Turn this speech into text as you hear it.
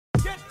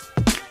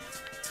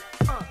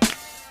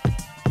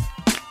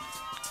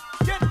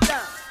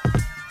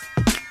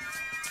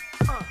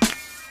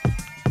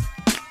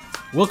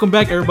Welcome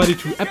back, everybody,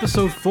 to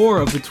episode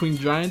 4 of Between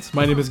Giants.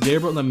 My name is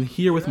Gabriel, and I'm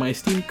here with my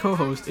esteemed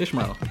co-host,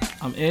 Ishmael.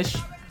 I'm Ish,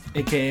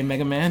 aka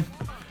Mega Man.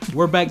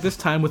 We're back this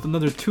time with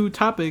another 2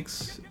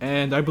 topics,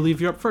 and I believe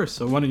you're up first,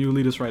 so why don't you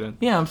lead us right in?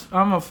 Yeah,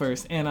 I'm up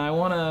first, and I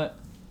want to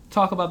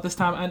talk about this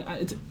time.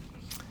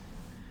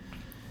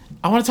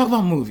 I want to talk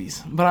about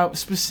movies, but I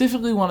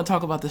specifically want to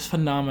talk about this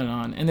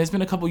phenomenon, and there's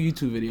been a couple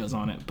YouTube videos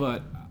on it,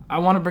 but I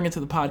want to bring it to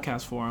the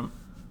podcast forum.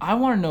 I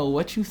want to know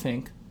what you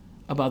think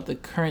about the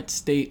current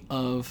state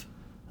of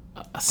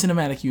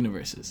cinematic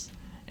universes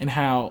and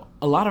how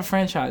a lot of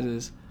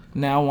franchises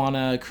now want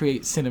to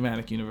create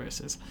cinematic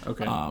universes.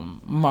 Okay.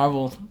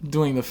 Marvel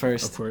doing the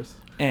first. Of course.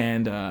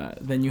 And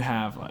then you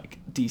have like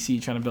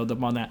DC trying to build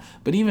up on that.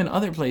 But even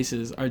other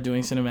places are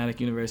doing cinematic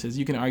universes.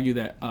 You can argue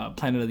that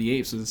Planet of the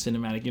Apes was a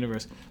cinematic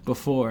universe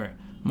before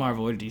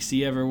Marvel or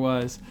DC ever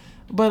was.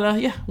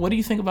 But yeah, what do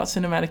you think about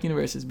cinematic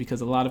universes?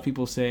 Because a lot of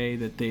people say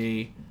that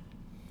they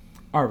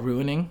are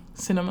ruining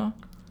cinema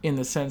in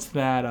the sense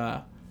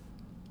that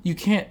you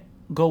can't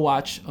go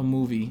watch a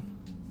movie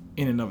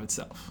in and of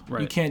itself.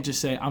 Right. You can't just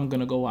say, I'm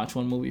going to go watch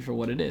one movie for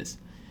what it is.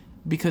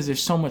 Because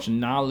there's so much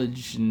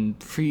knowledge and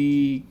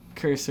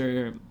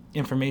precursor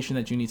information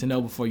that you need to know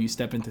before you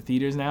step into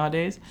theaters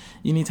nowadays.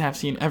 You need to have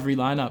seen every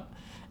lineup.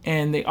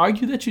 And they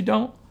argue that you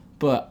don't,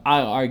 but I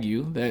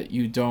argue that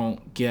you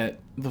don't get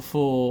the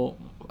full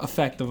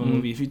effect of a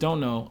movie if you don't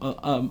know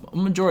a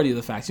majority of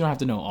the facts. You don't have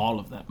to know all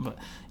of them, but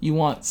you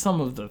want some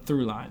of the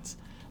through lines.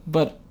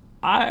 But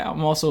I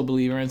am also a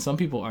believer, and some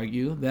people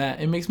argue, that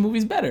it makes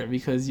movies better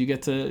because you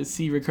get to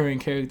see recurring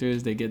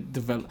characters. They get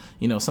developed.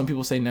 You know, some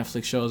people say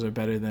Netflix shows are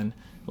better than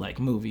like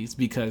movies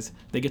because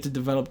they get to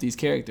develop these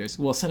characters.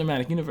 Well,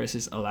 cinematic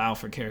universes allow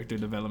for character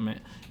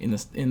development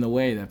in the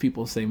way that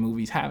people say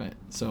movies haven't.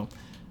 So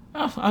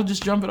I'll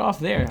just jump it off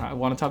there. I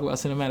want to talk about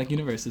cinematic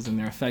universes and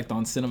their effect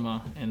on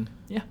cinema, and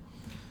yeah.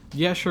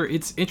 Yeah, sure.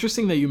 It's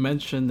interesting that you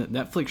mentioned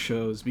Netflix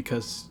shows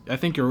because I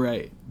think you're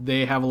right.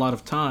 They have a lot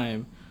of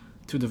time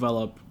to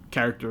develop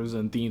characters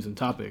and themes and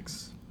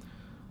topics.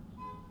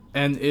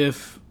 And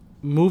if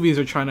movies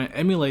are trying to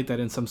emulate that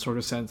in some sort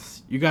of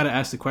sense, you got to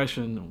ask the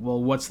question,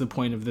 well, what's the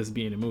point of this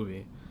being a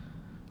movie?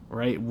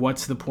 Right?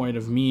 What's the point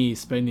of me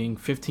spending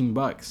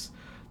 $15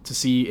 to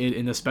see it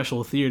in a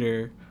special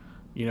theater,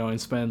 you know, and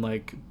spend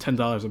like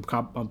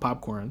 $10 on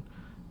popcorn?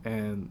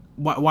 And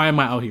why am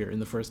I out here in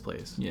the first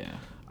place? Yeah.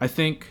 I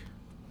think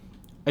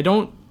I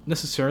don't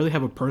necessarily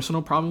have a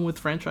personal problem with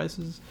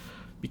franchises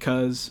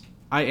because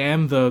I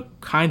am the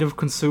kind of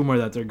consumer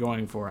that they're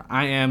going for.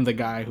 I am the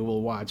guy who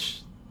will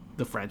watch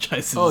the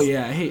franchises. Oh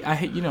yeah, I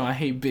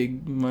hate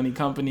big money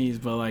companies,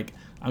 but like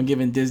I'm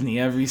giving Disney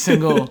every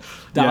single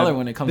dollar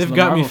when it comes to the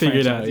Marvel franchise.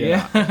 They've got me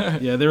figured out. Yeah.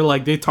 Yeah,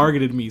 they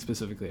targeted me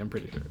specifically, I'm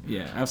pretty sure.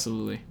 Yeah,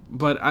 absolutely.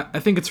 But I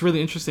think it's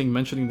really interesting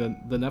mentioning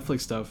the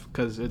Netflix stuff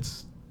because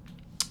it's,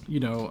 you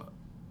know,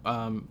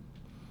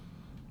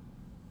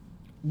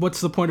 what's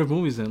the point of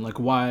movies then? Like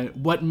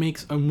what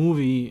makes a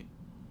movie,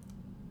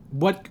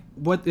 what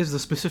is the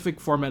specific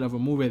format of a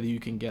movie that you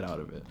can get out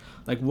of it?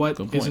 Like what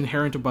is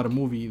inherent about a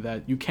movie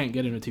that you can't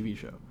get in a TV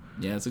show?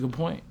 Yeah, that's a good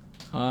point.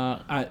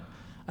 I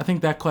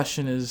think that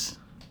question is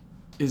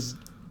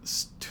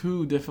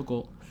too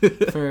difficult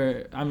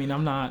for, I mean,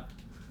 I'm not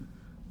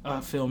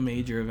a film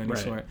major of any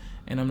sort,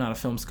 and I'm not a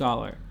film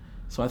scholar.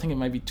 So I think it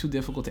might be too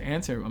difficult to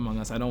answer among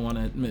us. I don't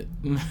want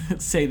to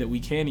say that we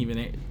can't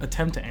even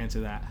attempt to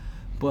answer that.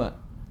 But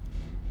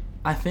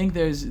I think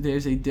there's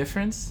a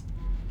difference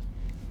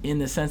in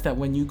the sense that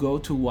when you go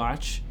to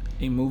watch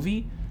a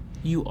movie,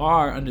 you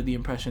are under the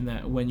impression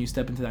that when you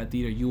step into that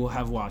theater, you will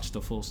have watched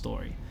the full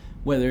story.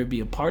 Whether it be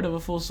a part of a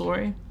full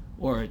story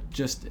or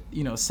just,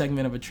 you know, a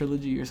segment of a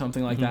trilogy or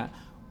something like that.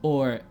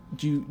 Or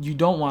you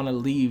don't want to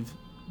leave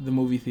the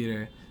movie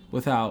theater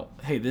without,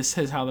 hey, this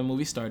is how the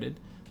movie started.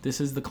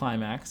 This is the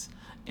climax.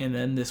 And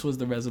then this was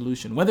the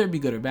resolution, whether it be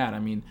good or bad. I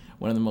mean,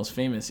 one of the most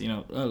famous, you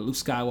know, Luke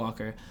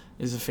Skywalker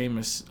is a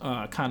famous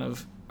kind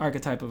of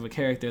archetype of a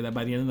character that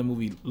by the end of the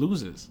movie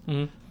loses.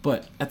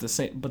 But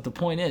but the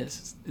point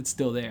is, it's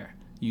still there.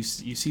 You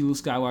see Luke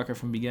Skywalker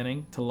from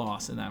beginning to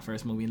loss in that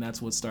first movie, and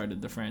that's what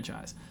started the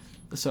franchise.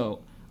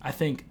 So I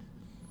think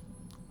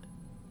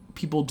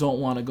people don't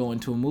want to go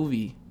into a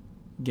movie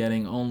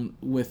getting on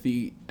with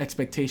the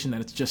expectation that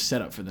it's just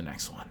set up for the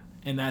next one.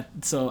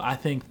 So I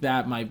think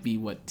that might be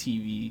what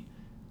TV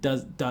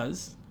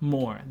does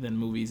more than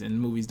movies, and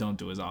movies don't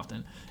do as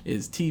often,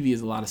 is TV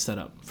is a lot of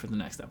setup for the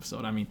next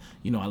episode. I mean,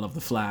 you know, I love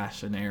The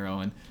Flash and Arrow,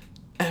 and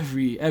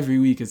every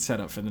week it's set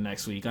up for the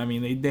next week. I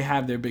mean, they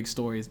have their big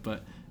stories,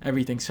 but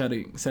everything's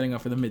setting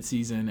up for the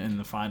mid-season and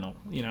the final,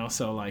 you know?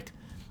 So, like,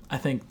 I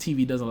think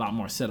TV does a lot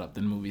more setup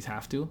than movies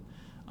have to,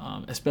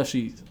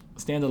 especially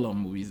standalone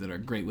movies that are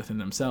great within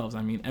themselves.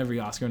 I mean, every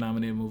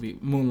Oscar-nominated movie,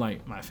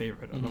 Moonlight, my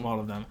favorite of all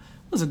of them,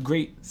 was a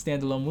great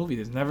standalone movie.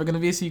 There's never going to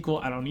be a sequel.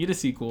 I don't need a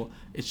sequel.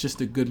 It's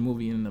just a good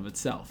movie in and of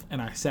itself. And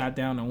I sat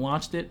down and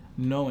watched it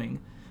knowing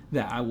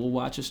that I will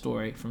watch a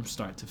story from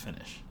start to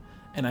finish.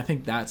 And I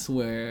think that's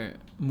where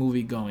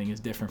movie going is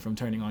different from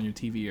turning on your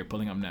TV or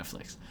pulling up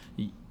Netflix.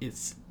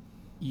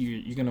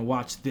 You're going to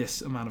watch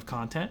this amount of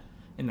content,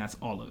 and that's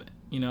all of it.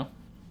 You know.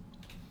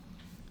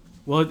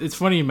 Well, it's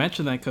funny you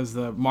mentioned that because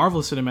the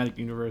Marvel Cinematic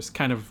Universe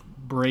kind of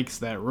breaks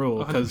that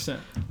rule because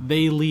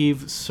they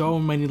leave so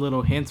many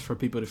little hints for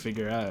people to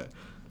figure out.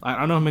 I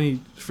don't know how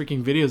many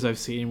freaking videos I've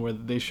seen where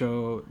they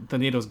show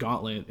Thanos'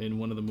 gauntlet in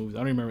one of the movies. I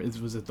don't remember.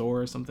 Was it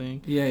Thor or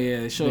something? Yeah.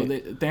 They show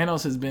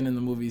Thanos has been in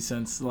the movie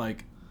since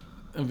like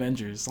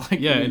Avengers.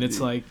 Like and it's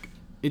like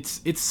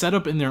it's set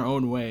up in their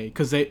own way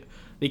because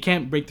they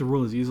can't break the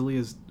rule as easily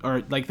as,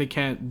 or like they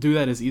can't do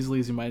that as easily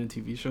as you might in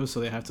TV shows,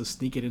 so they have to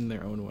sneak it in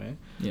their own way.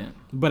 Yeah.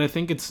 But I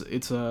think it's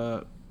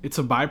a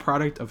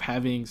byproduct of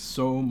having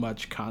so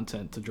much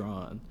content to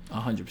draw on.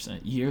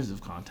 100%. Years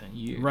of content.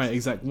 Years. Right,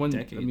 exactly.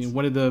 Decades. I mean,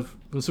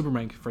 when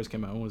Superman first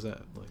came out, when was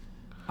that? Like,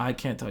 I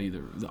can't tell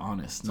you the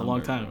honest number. A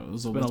long time.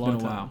 It's been a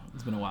while.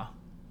 It's been a while.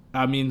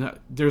 I mean,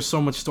 there's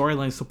so much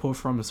storylines to pull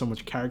from and so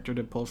much character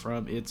to pull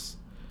from. It's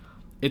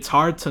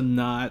hard to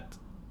not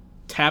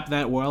tap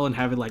that well and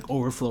have it like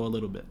overflow a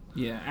little bit.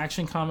 Yeah,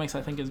 Action Comics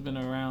I think has been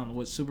around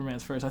with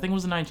Superman's first. I think it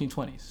was the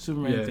 1920s,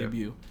 Superman's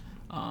debut,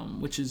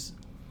 which is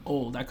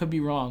old. I could be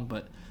wrong,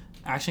 but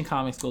Action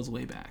Comics goes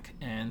way back,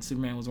 and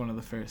Superman was one of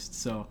the first.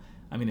 So,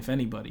 I mean, if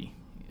anybody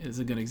is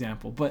a good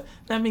example. But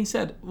that being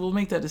said, we'll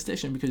make that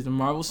distinction because the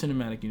Marvel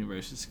Cinematic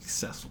Universe is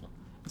successful.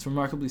 It's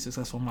remarkably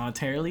successful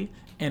monetarily,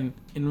 and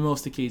in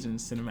most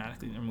occasions,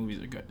 cinematically, their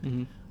movies are good.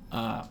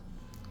 Mm-hmm.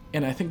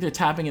 And I think they're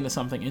tapping into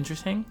something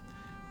interesting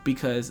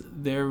because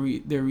they're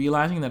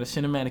realizing that a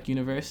cinematic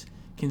universe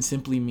can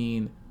simply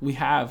mean we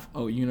have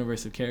a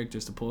universe of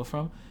characters to pull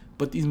from,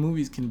 but these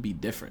movies can be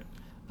different.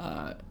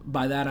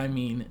 By that I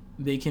mean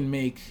they can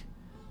make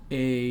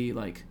a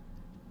like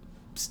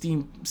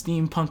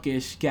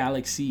steampunkish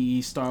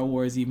galaxy Star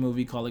Wars-y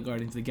movie, call it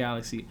Guardians of the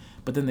Galaxy,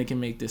 but then they can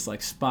make this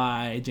like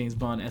spy James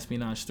Bond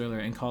espionage thriller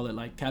and call it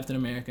like Captain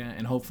America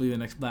and hopefully the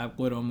next Black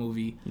Widow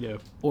movie. Yeah.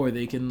 Or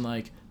they can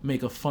like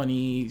make a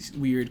funny,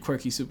 weird,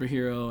 quirky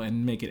superhero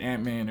and make it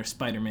Ant-Man or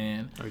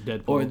Spider-Man or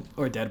Deadpool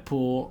or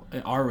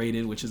Deadpool,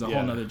 R-rated, which is a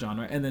whole nother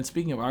genre. And then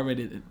speaking of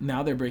R-rated,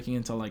 now they're breaking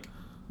into like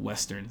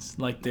westerns.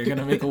 Like they're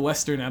gonna make a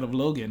western out of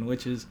Logan,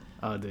 which is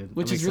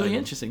really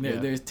interesting.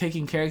 They're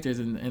taking characters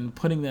and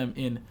putting them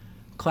in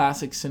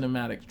classic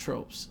cinematic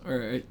tropes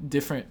or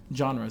different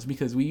genres,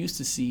 because we used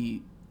to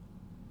see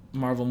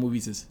Marvel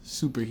movies as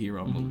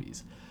superhero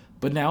movies,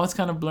 but now it's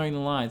kind of blurring the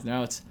lines.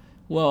 Now it's,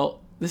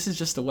 well, this is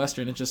just a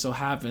western. It just so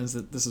happens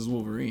that this is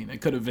Wolverine.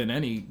 It could have been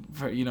any,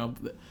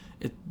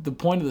 the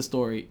point of the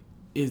story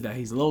is that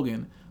he's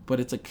Logan, but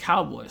it's a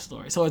cowboy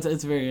story. So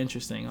it's very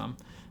interesting.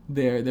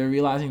 They're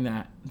realizing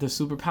that the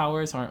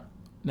superpowers aren't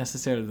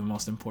necessarily the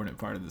most important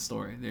part of the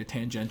story. They're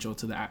tangential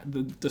to that.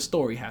 The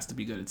story has to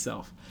be good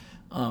itself.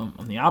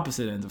 On the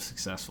opposite end of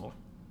successful,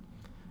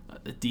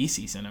 the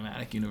DC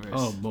Cinematic Universe.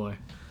 Oh boy,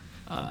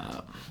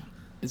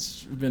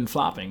 it's been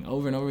flopping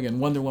over and over again.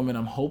 Wonder Woman,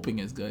 I'm hoping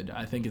is good.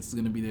 I think it's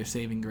going to be their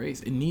saving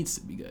grace. It needs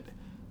to be good,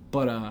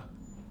 but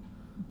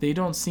they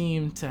don't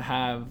seem to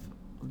have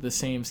the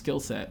same skill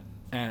set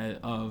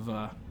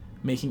of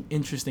making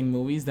interesting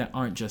movies that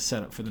aren't just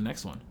set up for the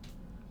next one.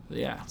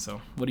 Yeah.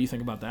 So, what do you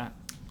think about that?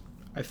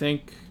 I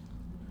think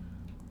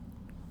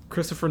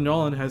Christopher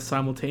Nolan has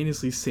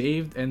simultaneously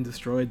saved and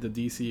destroyed the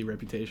DC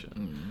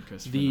reputation.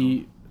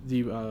 The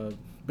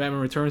Batman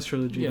Returns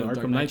trilogy, the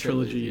Arkham Knight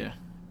trilogy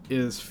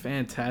is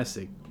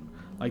fantastic.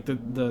 Like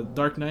the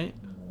Dark Knight.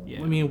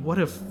 Yeah. I mean, what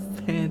a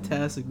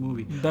fantastic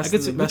movie. We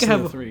could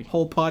have a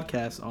whole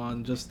podcast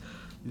on just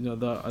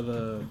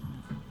the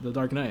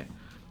Dark Knight,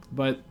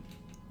 but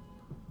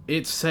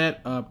it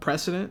set a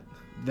precedent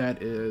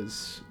that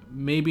is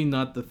maybe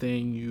not the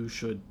thing you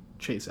should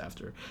chase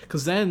after,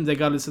 because then they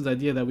got this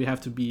idea that we have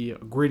to be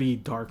gritty,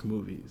 dark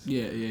movies.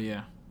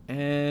 Yeah.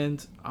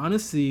 And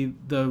honestly,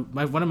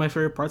 one of my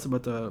favorite parts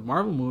about the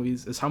Marvel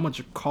movies is how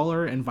much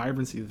color and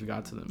vibrancy they've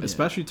got to them,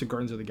 especially to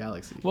Guardians of the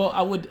Galaxy. Well,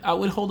 I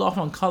would hold off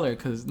on color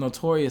because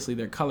notoriously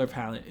their color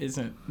palette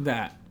isn't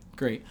that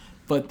great,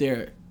 but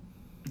their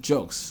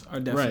jokes are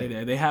definitely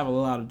there. They have a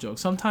lot of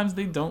jokes. Sometimes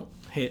they don't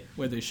hit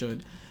where they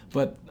should,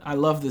 but I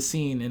love the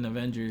scene in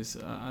Avengers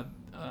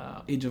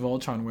Age of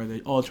Ultron where they're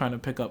all trying to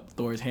pick up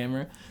Thor's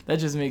hammer. That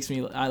just makes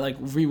me, I like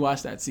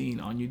rewatch that scene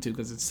on YouTube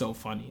because it's so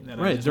funny.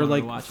 They're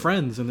like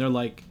friends, and they're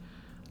like,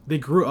 they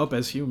grew up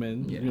as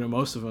human,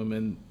 most of them,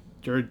 and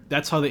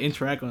that's how they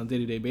interact on a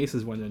day-to-day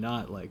basis when they're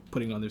not like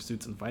putting on their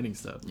suits and fighting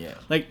stuff. Yeah.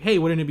 Like, hey,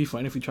 wouldn't it be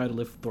fun if we tried to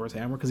lift Thor's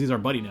hammer because he's our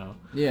buddy now?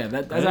 Yeah,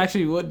 that's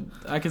actually would,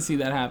 I could see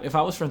that happen. If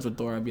I was friends with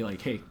Thor, I'd be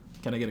like, hey,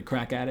 can I get a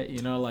crack at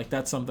it? Like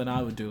that's something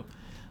I would do.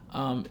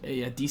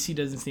 DC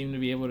doesn't seem to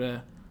be able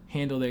to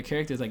handle their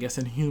characters, I guess,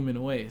 in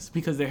human ways,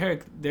 because their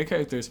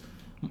characters,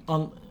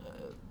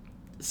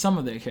 some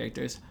of their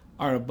characters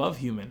are above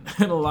human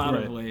in a lot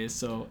of ways.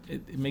 So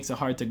it makes it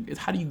hard to.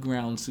 How do you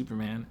ground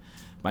Superman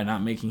by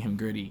not making him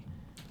gritty?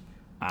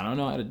 I don't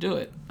know how to do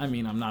it. I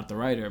mean, I'm not the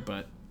writer,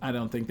 but I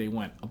don't think they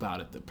went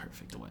about it the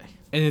perfect way.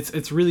 And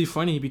it's really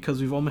funny because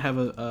we've almost have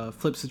a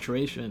flip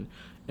situation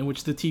in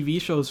which the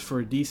TV shows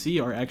for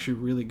DC are actually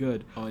really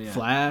good. Oh yeah,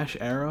 Flash,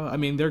 Arrow. I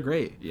mean, they're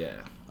great. Yeah.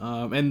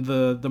 And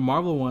the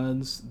Marvel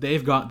ones,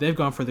 they've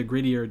gone for the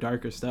grittier,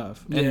 darker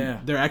stuff,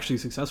 and they're actually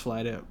successful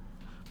at it.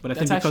 But I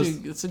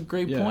think it's a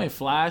great point.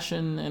 Flash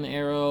and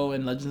Arrow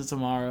and Legends of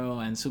Tomorrow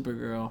and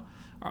Supergirl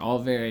are all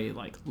very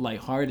like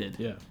lighthearted.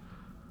 Yeah.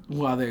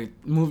 While their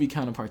movie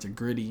counterparts are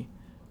gritty,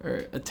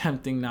 or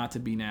attempting not to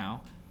be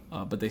now,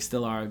 but they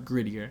still are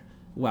grittier.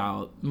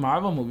 While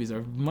Marvel movies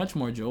are much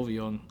more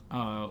jovial,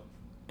 but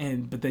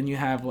then you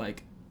have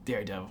like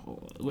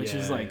Daredevil, which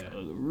is like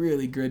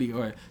really gritty,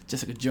 or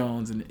Jessica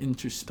Jones and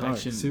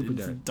introspection, super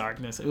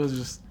darkness. It was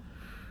just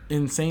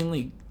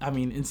insanely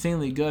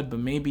good, but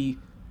maybe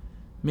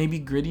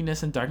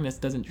grittiness and darkness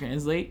doesn't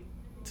translate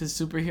to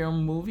superhero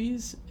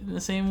movies in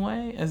the same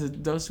way as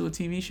it does to a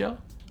TV show.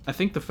 I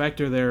think the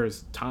factor there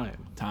is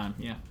time. Time,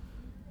 yeah.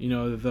 You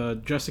know, the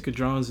Jessica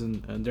Jones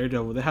and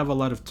Daredevil, they have a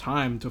lot of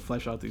time to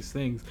flesh out these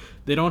things.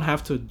 They don't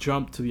have to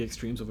jump to the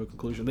extremes of a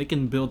conclusion. They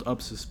can build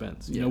up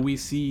suspense. You know, we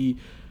see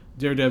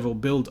Daredevil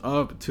build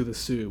up to the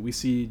suit. We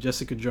see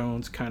Jessica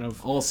Jones kind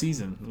of... all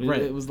season.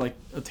 Right. It was like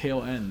a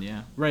tail end,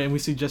 yeah. Right, and we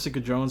see Jessica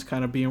Jones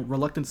kind of being a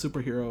reluctant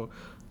superhero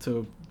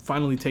to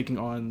finally taking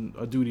on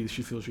a duty that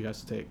she feels she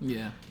has to take.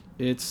 Yeah.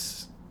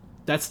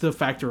 That's the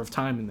factor of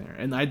time in there.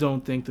 And I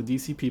don't think the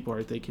DC people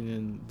are taking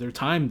in their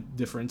time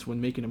difference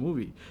when making a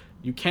movie.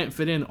 You can't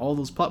fit in all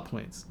those plot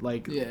points.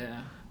 Like,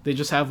 they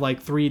just have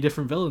like 3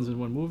 different villains in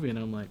one movie, and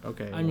I'm like,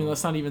 okay. I mean,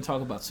 let's not even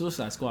talk about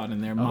Suicide Squad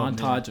and their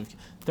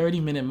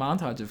 30-minute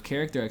montage of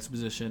character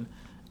exposition.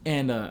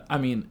 And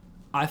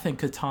I think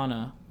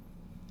Katana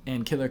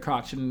and Killer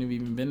Croc shouldn't have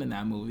even been in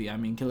that movie. I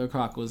mean, Killer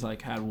Croc was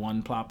like had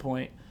one plot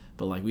point,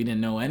 but like we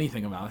didn't know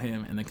anything about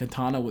him. And then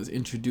Katana was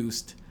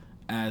introduced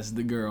as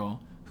the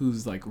girl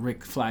who's like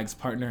Rick Flag's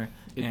partner,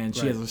 and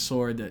she has a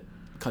sword that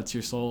cuts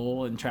your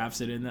soul and traps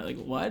it in that. Like,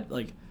 what?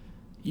 Like,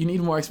 you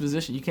need more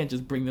exposition. You can't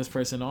just bring this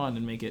person on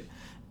and make it...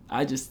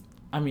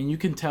 you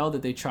can tell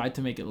that they tried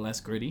to make it less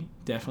gritty.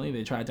 Definitely.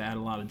 They tried to add a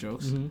lot of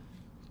jokes. Mm-hmm.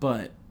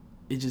 But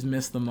it just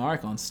missed the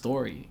mark on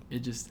story.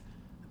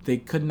 They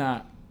could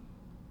not...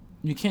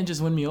 You can't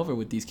just win me over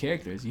with these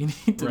characters. You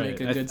need to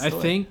make a good story.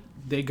 I think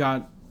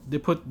they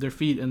put their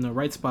feet in the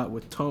right spot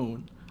with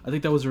tone. I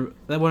think that would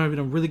have been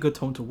a really good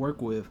tone to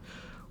work with,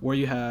 where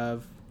you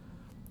have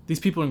these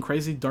people in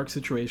crazy dark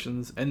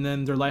situations, and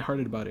then they're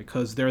lighthearted about it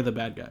because they're the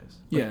bad guys.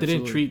 Like, they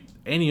didn't treat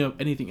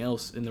anything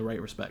else in the right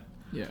respect.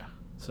 Yeah.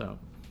 So.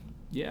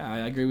 Yeah, I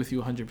agree with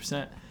you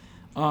 100%.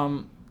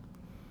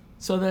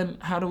 So then,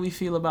 how do we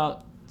feel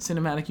about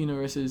cinematic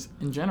universes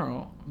in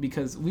general?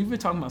 Because we've been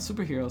talking about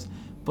superheroes,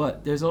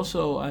 but there's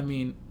also,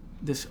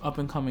 this up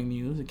and coming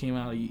news. It came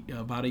out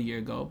about a year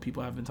ago.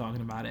 People have been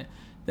talking about it.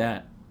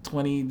 That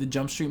the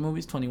Jump Street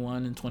movies,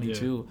 21 and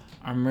 22,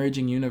 are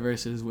merging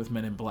universes with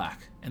Men in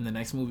Black, and the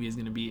next movie is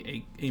going to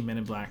be a Men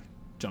in Black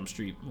Jump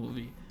Street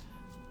movie.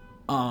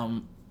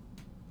 I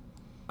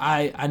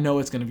know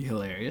it's going to be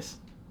hilarious,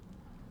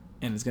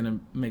 and it's going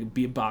to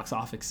be a box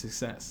office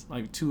success,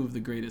 like 2 of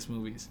the greatest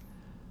movies.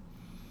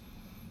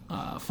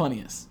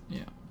 Funniest,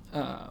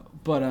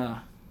 but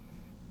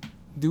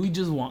do we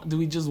just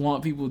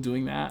want people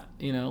doing that?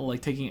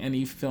 Like taking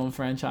any film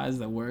franchise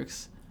that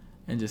works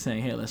and just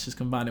saying, hey, let's just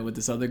combine it with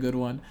this other good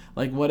one.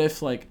 Like, what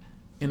if, like,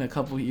 in a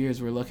couple of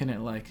years we're looking at,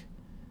 like,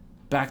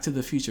 Back to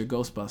the Future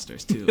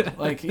Ghostbusters too?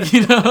 Like,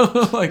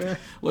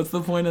 what's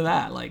the point of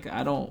that? Like,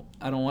 I don't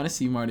want to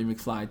see Marty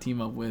McFly team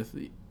up with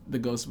the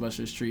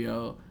Ghostbusters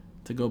trio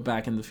to go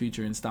back in the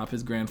future and stop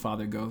his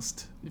grandfather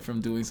ghost from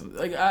doing something.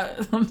 Like,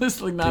 I'm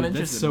just like not interested.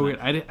 That's so weird.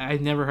 I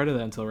never heard of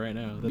that until right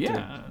now.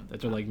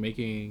 That they're like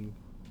making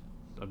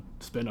a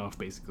spinoff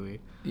basically.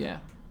 Yeah.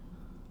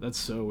 That's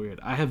so weird.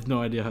 I have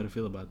no idea how to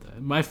feel about that.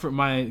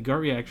 My gut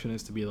reaction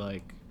is to be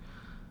like,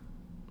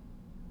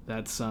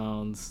 that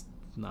sounds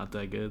not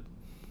that good.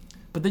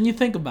 But then you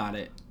think about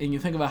it, and you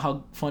think about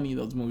how funny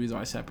those movies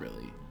are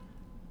separately,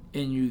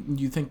 and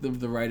you think of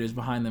the writers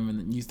behind them,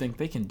 and you think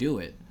they can do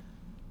it.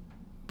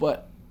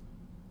 But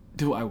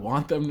do I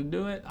want them to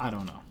do it? I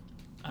don't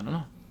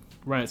know.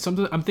 Right.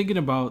 I'm thinking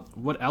about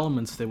what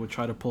elements they would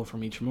try to pull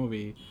from each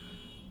movie.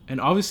 And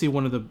obviously,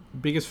 one of the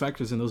biggest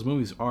factors in those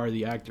movies are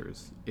the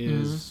actors.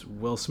 Is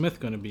Will Smith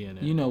going to be in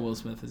it? Will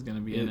Smith is going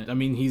to be in it. I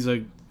mean, he's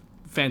a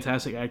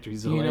fantastic actor.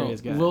 He's a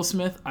hilarious guy. Will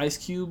Smith, Ice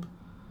Cube,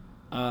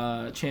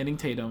 Channing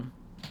Tatum,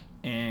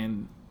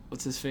 and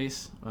what's his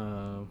face?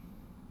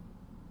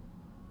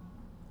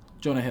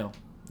 Jonah Hill.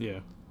 Yeah.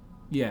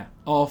 Yeah,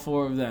 all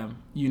 4 of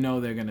them.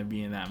 They're going to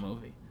be in that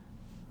movie.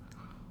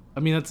 I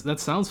mean, that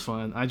sounds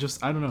fun. I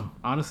don't know.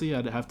 Honestly,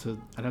 I'd have to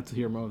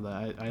hear more of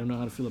that. I don't know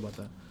how to feel about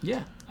that.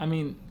 Yeah, I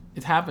mean,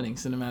 it's happening.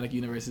 Cinematic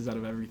universes out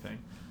of everything.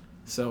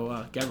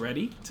 So get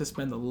ready to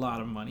spend a lot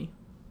of money.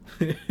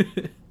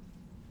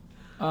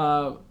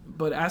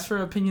 But as for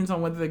opinions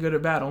on whether they're good or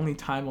bad, only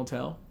time will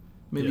tell.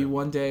 Maybe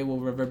one day we'll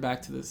revert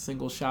back to the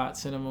single shot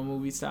cinema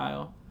movie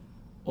style,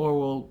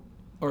 or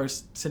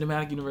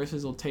cinematic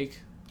universes will take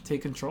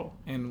control,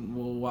 and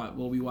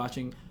we'll be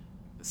watching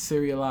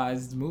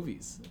serialized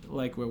movies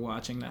like we're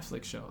watching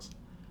Netflix shows,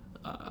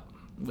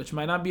 which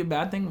might not be a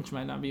bad thing, which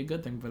might not be a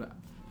good thing, but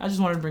I just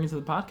wanted to bring it to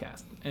the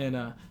podcast, and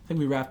I think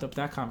we wrapped up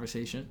that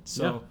conversation.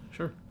 So yeah,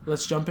 sure.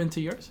 Let's jump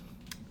into yours.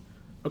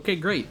 Okay,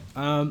 great.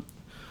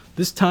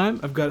 This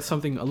time I've got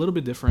something a little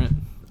bit different.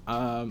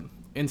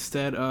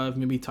 Instead of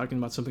maybe talking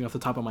about something off the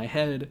top of my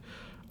head,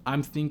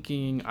 I'm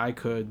thinking I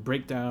could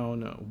break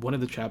down one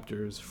of the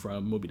chapters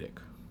from Moby Dick.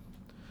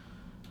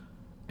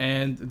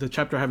 And the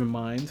chapter I have in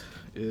mind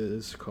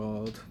is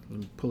called, let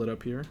me pull it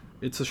up here.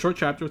 It's a short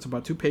chapter. It's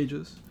about 2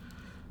 pages.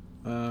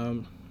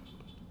 And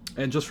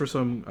just for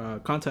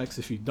some context,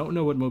 if you don't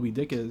know what Moby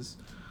Dick is,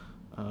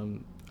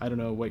 I don't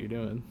know what you're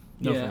doing.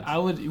 No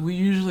offense. We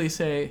usually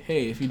say,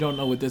 hey, if you don't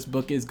know what this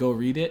book is, go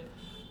read it.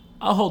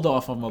 I'll hold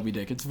off on Moby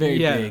Dick. It's very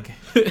big.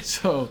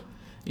 So,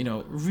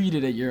 read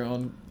it at your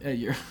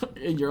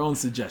own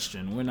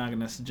suggestion. We're not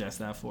going to suggest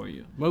that for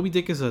you. Moby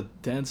Dick is a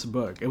dense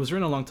book. It was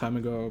written a long time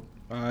ago.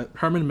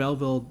 Herman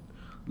Melville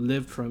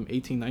lived from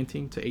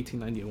 1819 to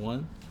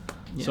 1891.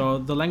 Yeah. So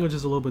the language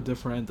is a little bit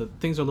different. The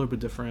things are a little bit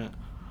different.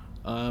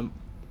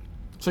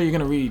 So you're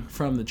going to read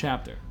from the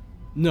chapter?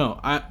 No,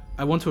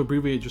 I want to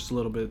abbreviate just a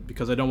little bit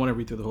because I don't want to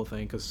read through the whole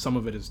thing because some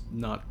of it is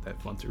not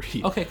that fun to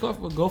read. Okay,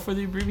 go for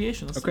the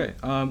abbreviation. Okay.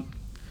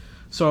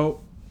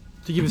 So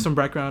to give you some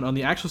background on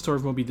the actual story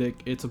of Moby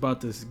Dick, it's about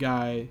this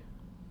guy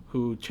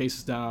who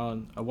chases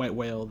down a white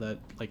whale that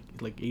like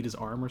ate his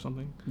arm or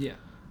something. Yeah.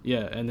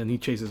 Yeah, and then he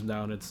chases him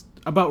down. It's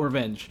about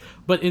revenge.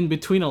 But in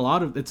between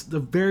it's a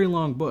very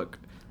long book.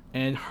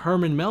 And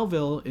Herman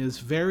Melville is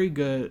very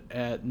good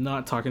at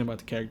not talking about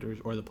the characters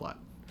or the plot.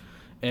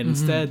 And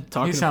instead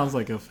talking... He sounds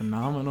like a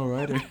phenomenal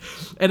writer.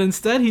 And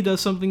instead he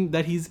does something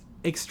that he's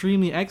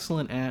extremely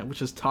excellent at,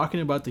 which is talking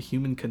about the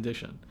human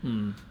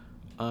condition.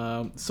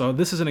 So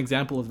this is an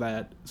example of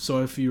that.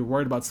 So if you're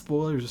worried about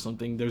spoilers or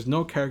something, there's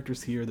no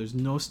characters here. There's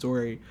no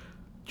story.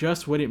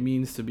 Just what it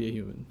means to be a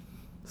human.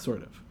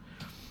 Sort of.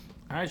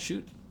 All right,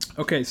 shoot.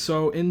 Okay,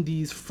 so in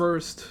these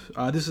first...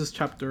 this is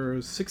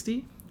chapter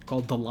 60,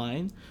 called The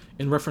Line,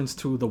 in reference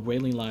to the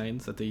whaling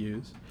lines that they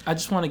use. I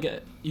just want to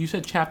get... You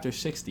said chapter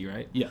 60,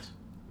 right? Yes.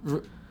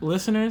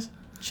 Listeners,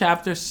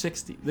 chapter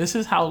 60. This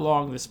is how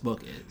long this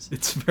book is.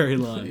 It's very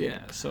long. Yeah,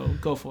 so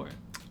go for it.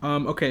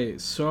 Okay,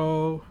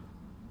 so...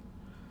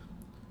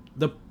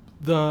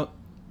 The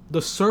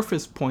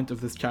surface point of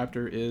this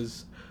chapter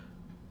is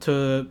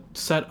to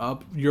set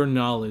up your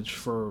knowledge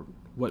for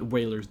what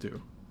whalers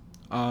do.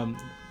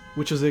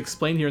 Which is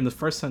explained here in the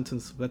first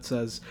sentence that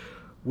says,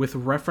 with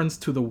reference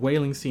to the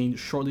whaling scene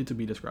shortly to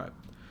be described,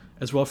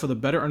 as well for the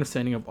better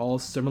understanding of all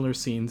similar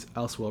scenes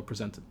elsewhere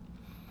presented.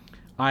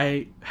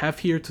 I have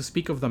here to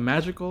speak of the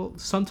magical,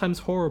 sometimes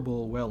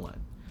horrible whale line.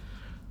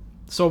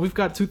 So we've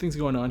got 2 things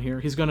going on here.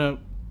 He's going to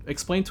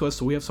explain to us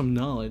so we have some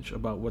knowledge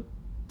about what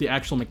the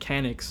actual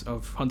mechanics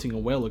of hunting a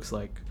whale looks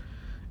like,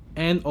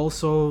 and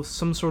also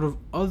some sort of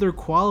other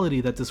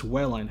quality that this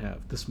whale line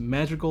have, this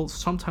magical,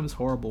 sometimes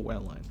horrible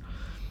whale line.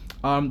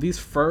 These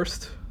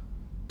first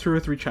 2 or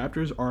 3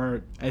 chapters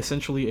are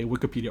essentially a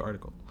Wikipedia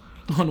article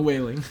on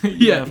whaling.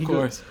 Yeah, of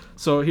course.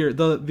 So here,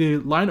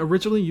 the line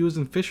originally used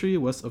in fishery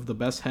was of the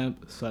best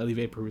hemp, slightly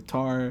vapor with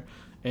tar,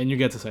 and you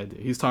get this idea.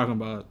 He's talking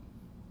about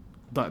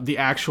the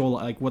actual,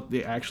 like what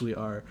they actually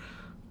are.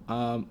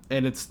 And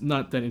it's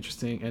not that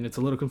interesting, and it's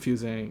a little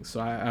confusing, so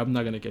I'm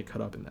not going to get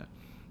caught up in that.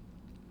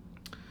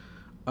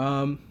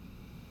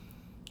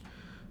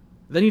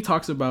 Then he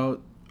talks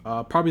about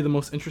probably the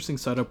most interesting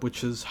setup,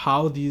 which is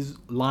how these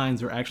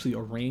lines are actually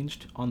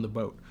arranged on the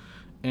boat.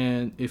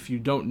 And if you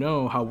don't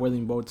know how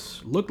whaling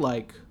boats look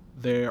like,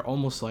 they're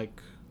almost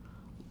like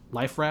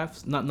life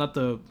rafts, not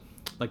the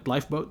like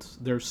lifeboats.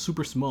 They're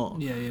super small.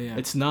 Yeah.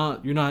 It's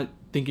not, you're not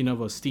thinking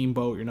of a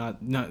steamboat. You're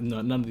not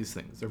none of these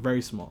things. They're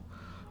very small.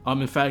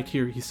 In fact,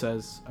 here he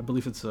says, I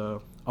believe it's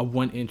a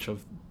 1 inch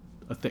of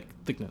a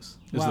thickness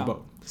is the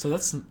boat. So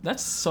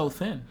that's so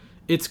thin.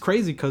 It's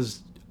crazy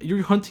because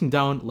you're hunting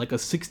down like a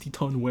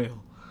 60-ton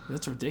whale.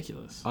 That's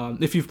ridiculous.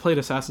 If you've played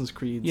Assassin's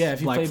Creed,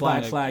 if you play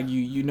Black Flag,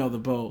 you know the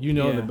boat. You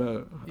know the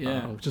boat.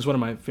 Yeah. Which is one of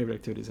my favorite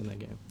activities in that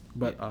game.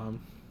 But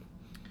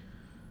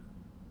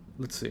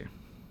let's see.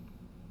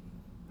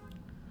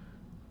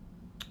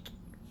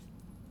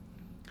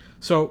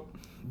 So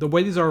the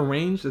way these are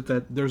arranged is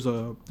that there's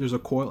a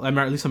coil.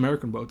 At least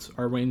American boats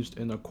are arranged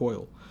in a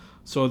coil.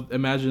 So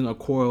imagine a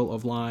coil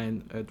of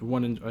line at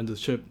one end of the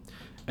ship,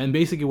 and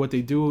basically what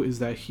they do is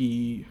that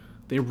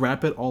they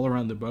wrap it all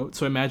around the boat.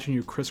 So imagine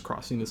you're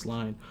crisscrossing this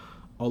line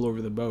all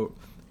over the boat,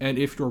 and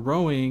if you're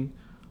rowing,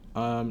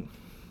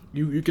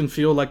 you can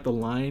feel like the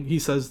line. He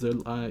says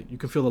you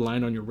can feel the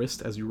line on your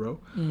wrist as you row.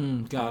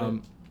 Got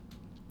it.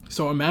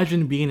 So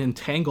imagine being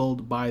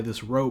entangled by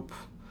this rope,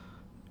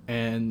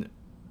 and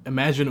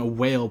imagine a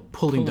whale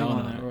pulling down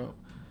on that rope.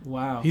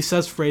 Wow. He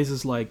says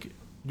phrases like,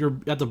 "You're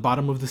at the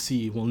bottom of the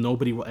sea. Well,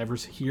 nobody will ever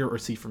hear or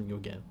see from you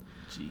again."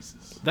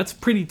 Jesus. That's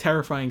pretty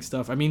terrifying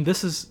stuff. I mean,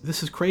 this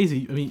is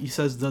crazy. I mean, he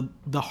says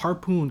the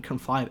harpoon can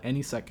fly at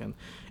any second,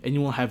 and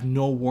you will have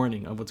no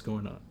warning of what's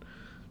going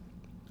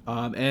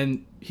on.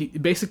 And he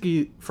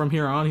basically, from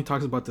here on, he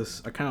talks about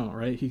this account,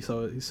 right? He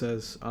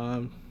says,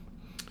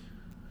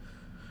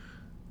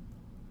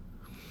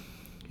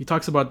 he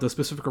talks about the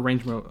specific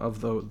arrangement of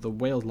the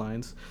whale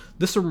lines.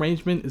 This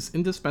arrangement is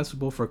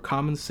indispensable for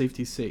common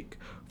safety's sake,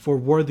 for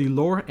were the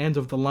lower end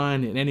of the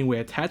line in any way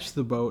attached to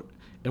the boat,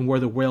 and were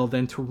the whale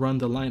then to run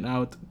the line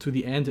out to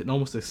the end in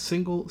almost a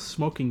single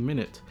smoking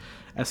minute,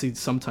 as he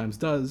sometimes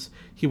does,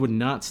 he would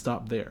not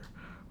stop there,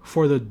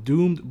 for the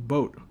doomed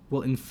boat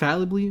will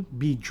infallibly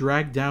be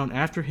dragged down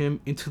after him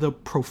into the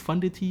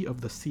profundity of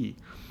the sea,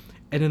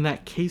 and in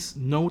that case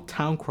no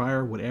town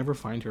crier would ever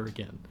find her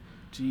again.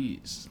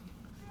 Jeez.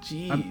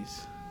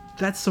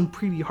 That's some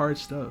pretty hard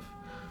stuff.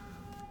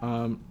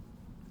 And,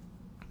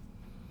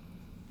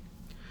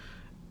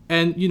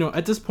 you know,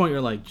 at this point, you're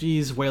like,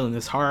 geez, whaling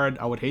is hard.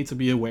 I would hate to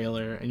be a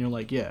whaler. And you're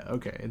like, yeah,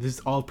 okay, this is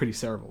all pretty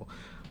cerebral.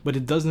 But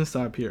it doesn't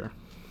stop here.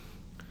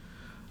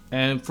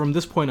 And from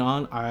this point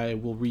on, I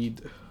will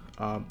read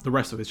the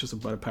rest of it. It's just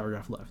about a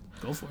paragraph left.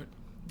 Go for it.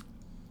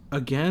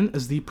 Again,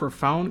 as the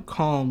profound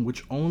calm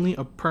which only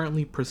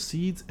apparently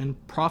precedes and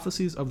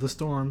prophesies of the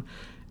storm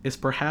is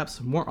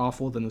perhaps more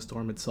awful than the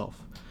storm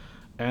itself.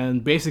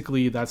 And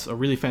basically, that's a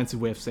really fancy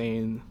way of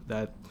saying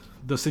that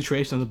the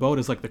situation on the boat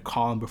is like the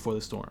calm before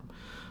the storm.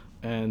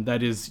 And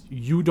that is,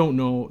 you don't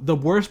know. The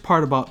worst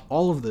part about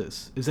all of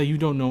this is that you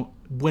don't know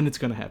when it's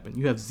going to happen.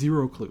 You have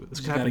zero clue. This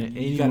can happen at any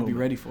moment. You got to be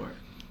ready for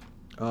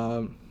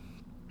it.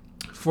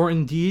 For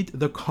indeed,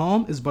 the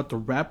calm is but the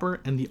wrapper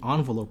and the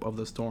envelope of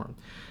the storm,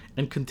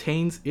 and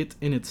contains it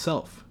in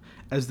itself,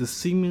 as the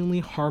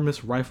seemingly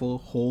harmless rifle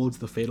holds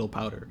the fatal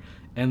powder,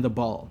 and the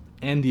ball,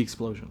 and the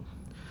explosion.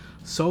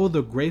 So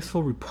the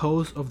graceful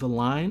repose of the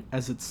line,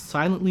 as it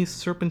silently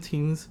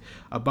serpentines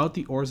about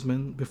the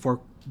oarsman before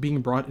being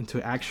brought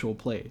into actual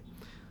play.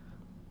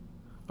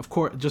 Of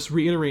course, just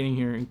reiterating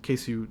here in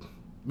case you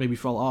maybe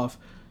fell off,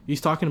 he's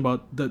talking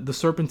about the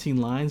serpentine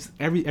lines.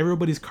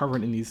 Everybody's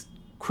covered in these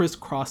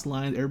crisscross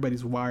lines,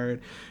 everybody's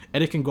wired,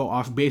 and it can go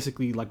off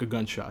basically like a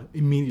gunshot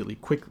immediately,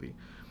 quickly.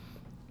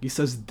 He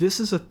says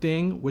this is a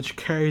thing which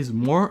carries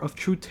more of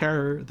true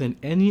terror than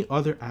any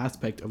other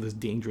aspect of this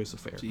dangerous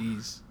affair.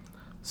 Jeez.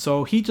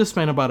 So he just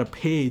spent about a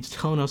page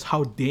telling us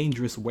how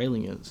dangerous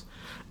whaling is.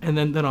 And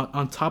then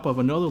on top of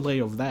another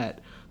layer of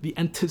that, the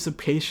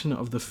anticipation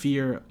of the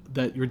fear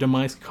that your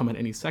demise could come at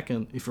any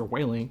second if you're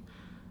whaling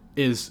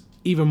is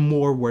even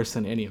more worse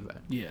than any of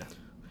that. Yeah.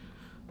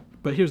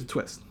 But here's the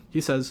twist.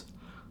 He says,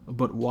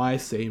 but why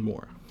say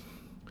more?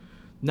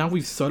 Now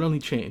we've suddenly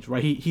changed,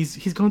 right?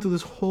 He's going through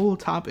this whole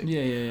topic.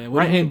 Yeah.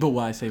 What do you mean, but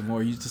why say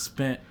more? You just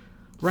spent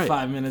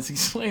 5 minutes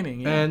explaining.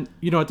 Yeah. And,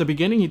 you know, at the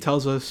beginning he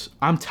tells us,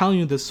 I'm telling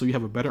you this so you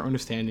have a better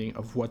understanding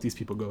of what these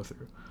people go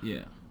through.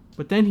 Yeah.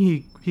 But then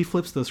he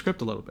flips the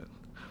script a little bit.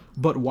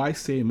 But why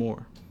say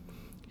more?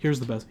 Here's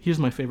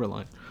my favorite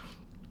line.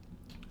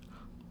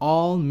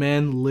 All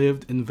men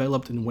lived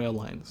enveloped in whale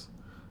lines.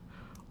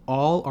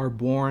 All are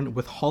born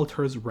with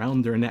halters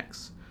round their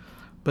necks.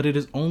 But it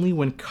is only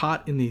when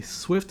caught in the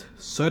swift,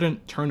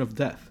 sudden turn of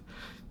death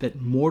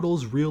that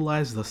mortals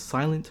realize the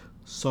silent,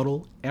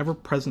 subtle,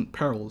 ever-present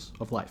perils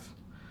of life.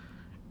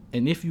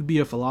 And if you be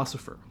a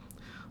philosopher,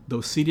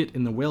 though seated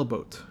in the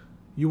whaleboat,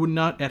 you would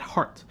not at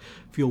heart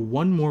feel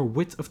one more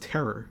whit of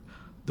terror,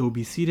 though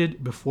be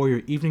seated before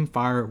your evening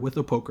fire with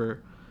a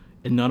poker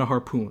and not a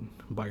harpoon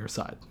by your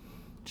side.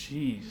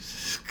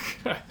 Jeez.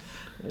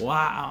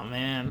 Wow,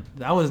 man.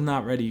 I was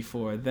not ready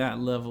for that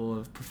level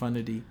of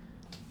profundity.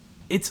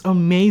 It's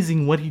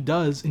amazing what he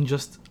does in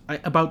just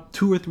about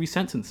 2 or 3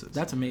 sentences.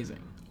 That's amazing.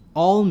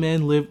 All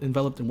men live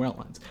enveloped in whale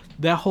lines.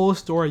 That whole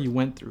story you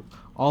went through,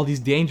 all these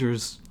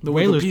dangers the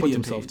whalers put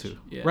themselves to.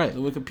 Yeah, right. The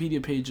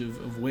Wikipedia page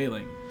of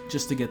whaling,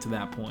 just to get to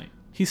that point.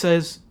 He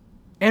says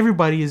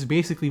everybody is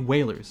basically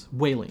whalers,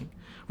 whaling.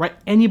 Right?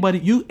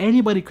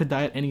 Anybody could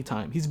die at any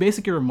time. He's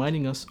basically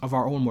reminding us of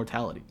our own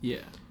mortality. Yeah.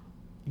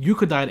 You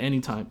could die at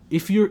any time.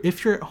 If you're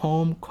at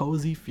home,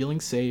 cozy, feeling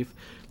safe,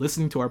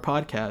 listening to our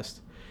podcast,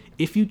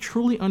 if you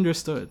truly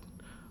understood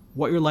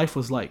what your life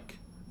was like,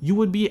 you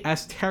would be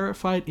as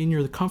terrified in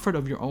the comfort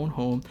of your own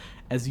home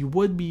as you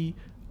would be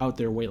out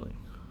there whaling.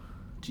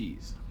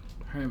 Jeez.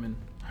 Herman.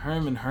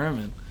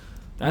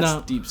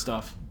 That's deep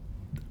stuff.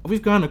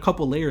 We've gone a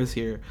couple layers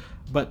here,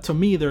 but to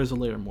me there's a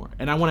layer more.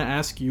 And I want to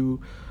ask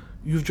you,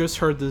 you've just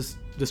heard this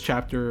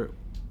chapter.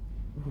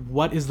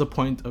 What is the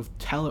point of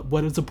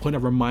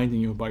reminding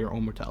you about your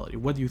own mortality?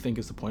 What do you think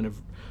is the point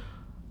of,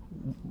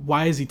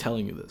 why is he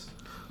telling you this?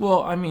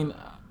 Well, I mean,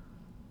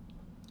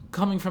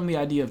 coming from the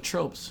idea of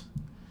tropes,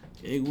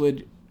 it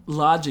would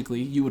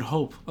logically, you would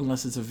hope,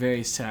 unless it's a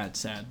very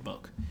sad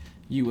book,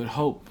 you would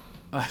hope,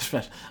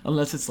 especially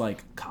unless it's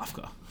like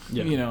Kafka,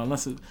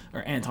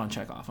 or Anton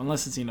Chekhov,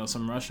 unless it's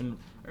some Russian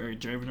or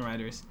German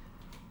writers,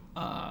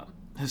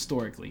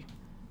 historically,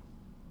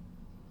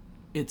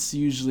 it's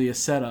usually a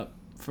setup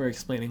for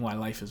explaining why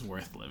life is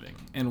worth living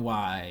and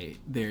why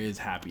there is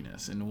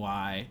happiness and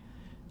why,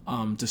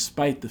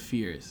 despite the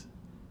fears,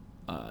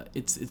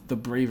 it's the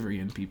bravery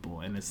in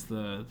people and it's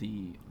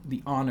the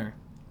honor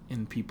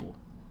in people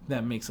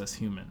that makes us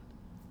human.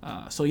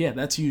 So yeah,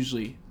 that's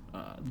usually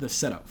the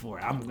setup for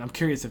it. I'm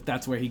curious if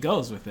that's where he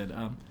goes with it.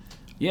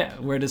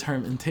 Where does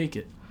Herman take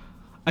it?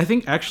 I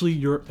think actually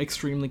you're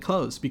extremely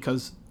close,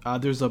 because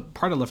there's a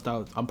part I left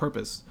out on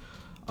purpose.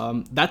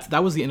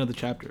 That was the end of the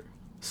chapter.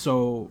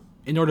 So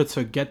in order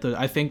to get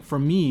I think for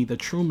me, the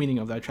true meaning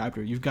of that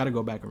chapter, you've got to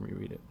go back and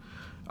reread it,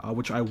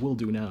 which I will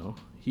do now.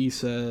 He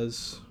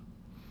says,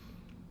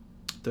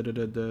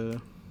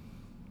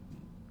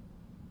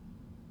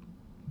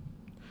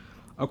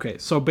 Okay,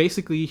 so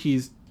basically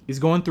he's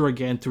going through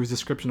his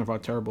description of how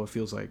terrible it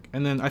feels like.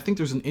 And then I think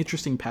there's an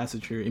interesting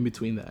passage here in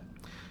between that.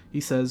 He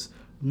says,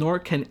 "Nor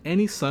can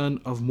any son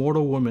of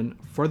mortal woman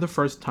for the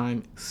first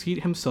time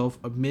seat himself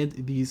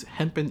amid these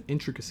hempen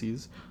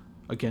intricacies,"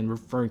 again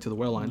referring to the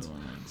whale lines,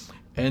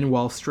 "and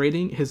while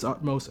straining his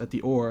utmost at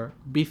the oar,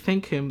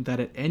 bethink him that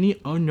at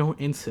any unknown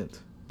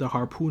instant the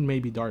harpoon may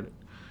be darted,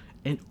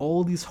 and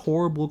all these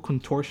horrible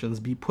contortions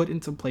be put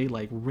into play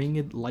like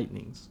ringed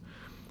lightnings.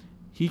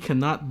 He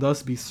cannot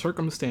thus be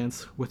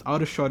circumstanced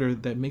without a shudder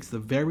that makes the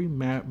very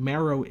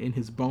marrow in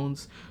his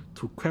bones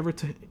to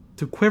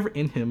quiver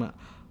in him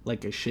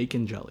like a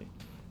shaken jelly."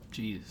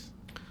 Jeez.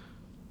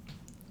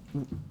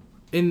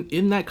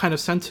 In that kind of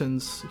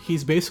sentence,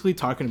 he's basically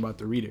talking about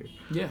the reader.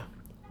 Yeah.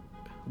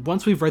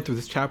 Once we've read through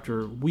this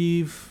chapter,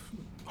 we've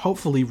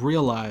hopefully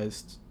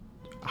realized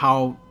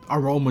how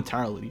our own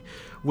mortality,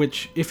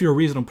 which if you're a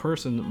reasonable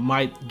person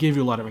might give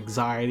you a lot of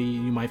anxiety,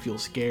 you might feel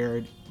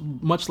scared,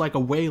 much like a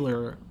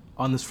whaler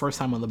on this first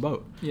time on the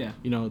boat. Yeah.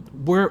 You know,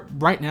 we're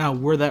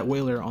that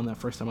whaler on that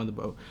first time on the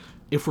boat.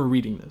 If we're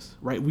reading this,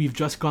 right, we've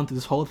just gone through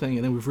this whole thing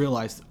and then we've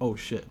realized, oh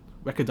shit,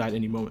 I could die at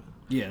any moment.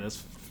 Yeah,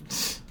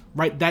 that's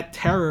right. That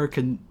terror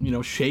can,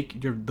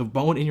 shake the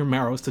bone in your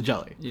marrows to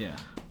jelly. Yeah.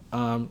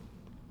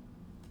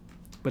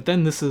 But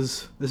then this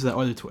is that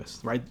other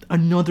twist, right?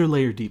 Another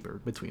layer deeper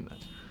between that.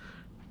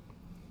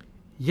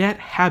 "Yet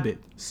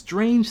habit,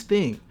 strange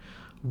thing,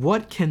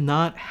 what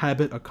cannot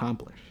habit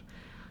accomplish?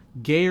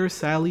 Gayer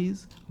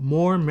sallies,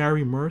 more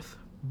merry mirth,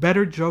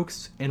 better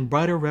jokes, and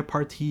brighter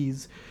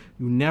repartees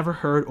you never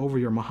heard over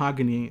your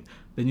mahogany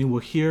than you will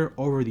hear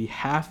over the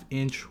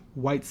half-inch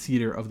white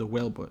cedar of the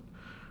whaleboat.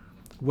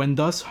 When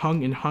thus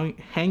hung in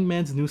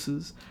hangman's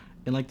nooses,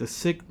 and like the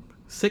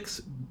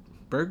six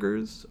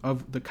burghers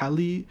of the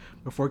Calais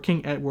before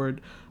King Edward,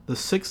 the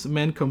 6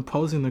 men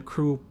composing the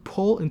crew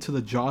pull into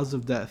the jaws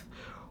of death,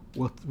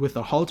 with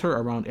a halter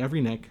around every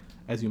neck,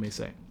 as you may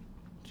say."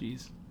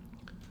 Jeez.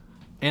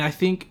 And I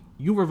think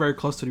you were very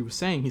close to what he was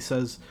saying. He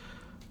says,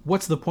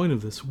 what's the point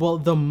of this? Well,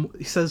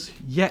 he says,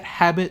 "Yet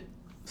habit,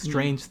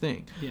 strange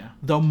thing." Yeah.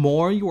 The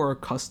more you are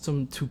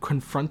accustomed to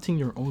confronting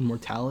your own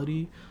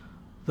mortality,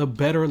 the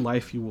better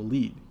life you will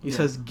lead. He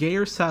says,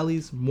 "Gayer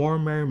sallies, more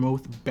merry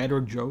mirth,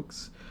 better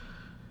jokes.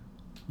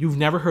 You've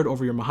never heard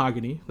over your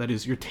mahogany," that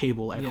is your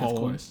table at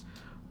home,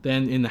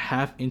 "than in the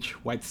half-inch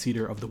white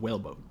cedar of the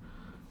whaleboat."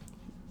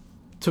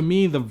 To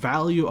me, the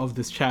value of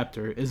this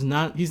chapter is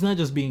he's not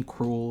just being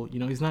cruel,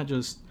 he's not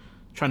just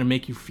trying to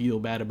make you feel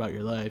bad about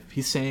your life.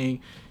 He's saying,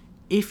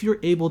 if you're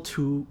able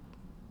to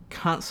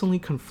constantly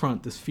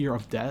confront this fear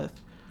of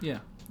death,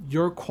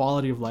 your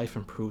quality of life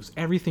improves.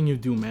 Everything you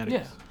do matters.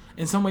 Yeah.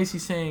 In some ways,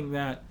 he's saying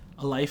that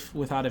a life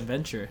without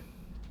adventure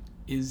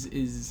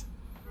is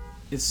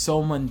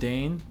so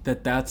mundane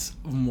that's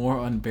more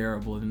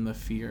unbearable than the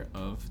fear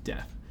of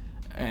death.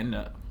 And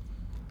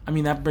I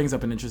mean, that brings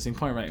up an interesting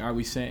point, right? Are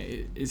we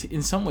saying,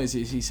 in some ways,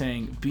 is he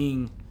saying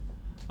being,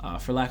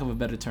 for lack of a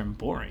better term,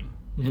 boring,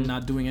 and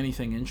not doing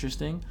anything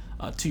interesting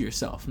to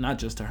yourself, not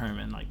just to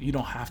Herman? Like, you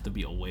don't have to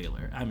be a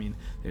whaler. I mean,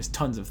 there's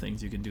tons of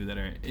things you can do that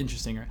are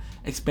interesting, or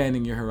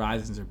expanding your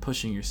horizons, or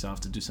pushing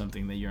yourself to do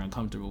something that you're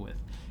uncomfortable with.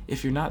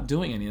 If you're not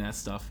doing any of that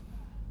stuff,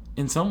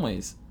 in some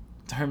ways,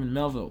 to Herman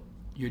Melville,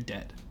 you're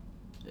dead.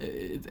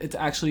 It's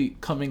actually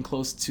coming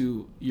close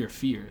to your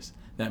fears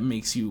that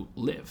makes you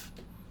live.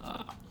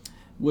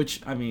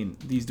 Which, I mean,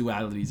 these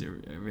dualities are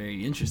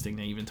very interesting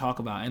to even talk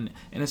about. And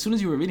as soon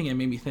as you were reading it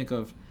made me think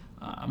of,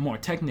 more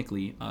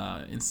technically,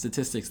 in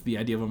statistics, the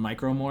idea of a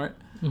micromort,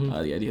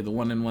 the idea of the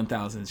 1 in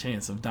 1,000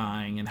 chance of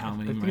dying, and how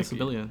many... I think it's a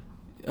billion.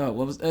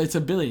 It's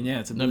a billion, yeah.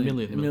 It's a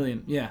billion. A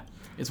million, yeah.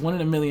 It's 1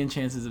 in a million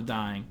chances of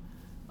dying.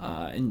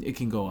 And it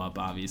can go up,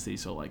 obviously.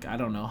 So, like, I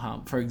don't know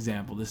how... For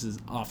example, this is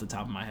off the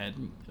top of my head.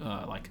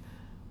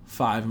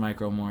 5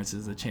 micromorts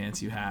is the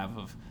chance you have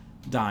of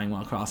dying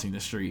while crossing the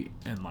street,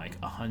 and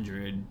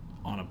 100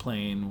 on a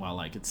plane, while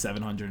it's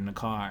 700 in a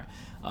car.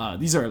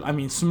 These are, I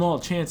mean, small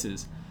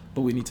chances,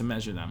 but we need to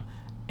measure them.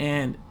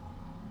 And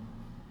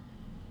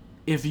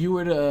if you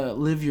were to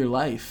live your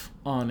life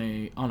on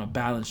a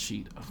balance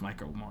sheet of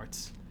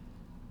micromorts,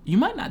 you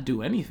might not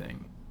do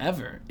anything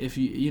ever. If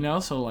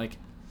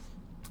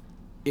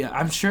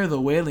I'm sure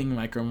the whaling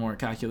micromort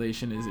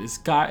calculation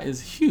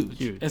is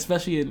huge.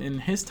 Especially in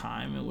his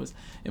time.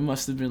 It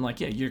must have been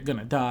you're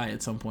gonna die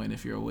at some point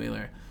if you're a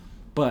whaler.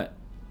 But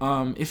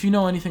if you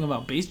know anything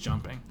about base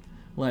jumping,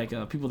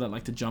 people that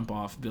like to jump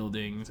off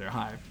buildings or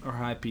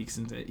high peaks,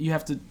 and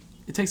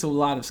it takes a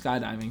lot of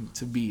skydiving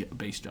to be a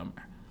base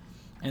jumper,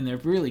 and they're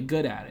really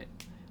good at it.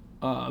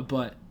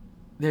 But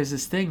there's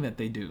this thing that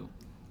they do.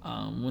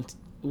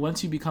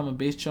 Once you become a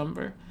base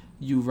jumper,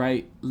 you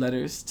write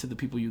letters to the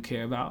people you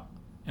care about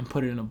and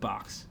put it in a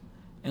box.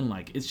 and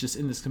like it's just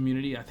in this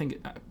community. I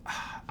think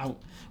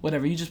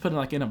whatever, you just put it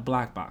like in a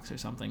black box or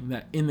something,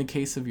 that in the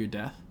case of your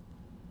death,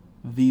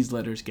 these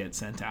letters get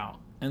sent out,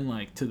 and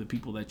like to the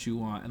people that you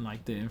want, and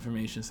like the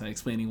information side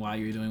explaining why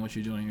you're doing what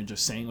you're doing, or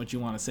just saying what you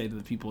want to say to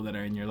the people that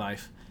are in your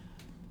life.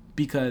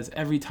 Because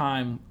every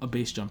time a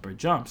base jumper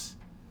jumps,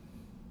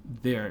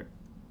 they're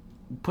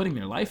putting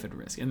their life at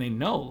risk, and they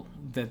know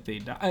that they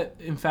die.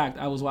 In fact,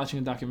 I was watching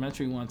a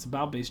documentary once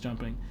about base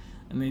jumping,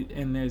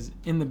 and there's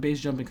in the base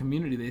jumping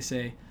community, they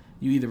say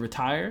you either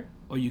retire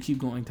or you keep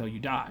going till you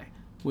die,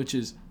 which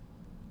is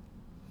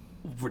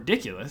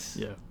ridiculous.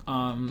 Yeah.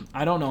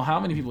 I don't know how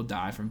many people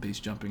die from base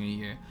jumping a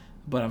year,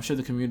 but I'm sure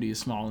the community is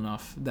small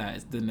enough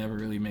that never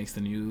really makes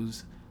the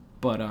news.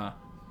 But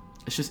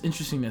it's just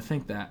interesting to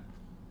think that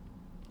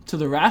to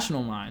the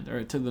rational mind,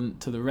 or to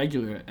the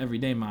regular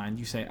everyday mind,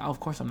 you say, oh, of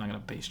course I'm not going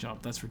to base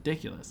jump. That's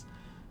ridiculous.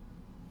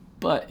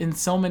 But in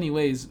so many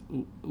ways,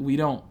 we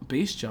don't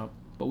base jump,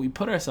 but we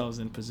put ourselves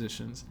in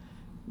positions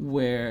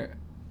where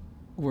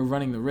we're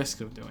running the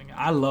risk of doing it.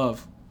 I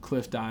love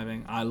cliff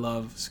diving. I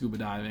love scuba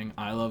diving.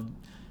 I love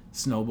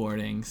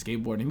snowboarding,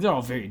 skateboarding. They're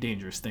all very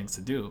dangerous things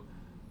to do,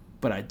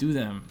 but I do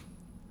them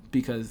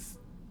because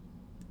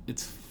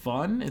it's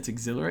fun. It's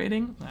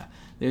exhilarating.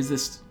 There's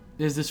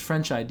this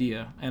French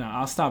idea, and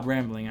I'll stop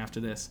rambling after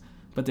this,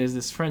 but there's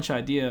this French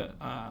idea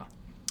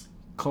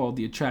called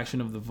the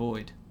attraction of the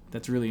void.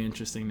 That's really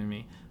interesting to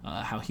me,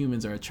 how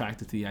humans are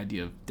attracted to the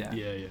idea of death.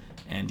 Yeah.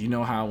 And you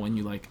know how when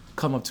you like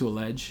come up to a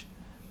ledge,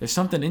 there's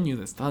something in you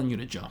that's telling you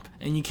to jump,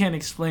 and you can't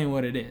explain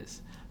what it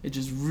is. It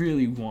just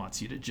really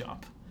wants you to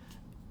jump.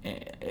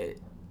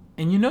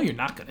 And you know you're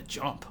not going to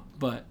jump,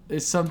 but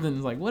it's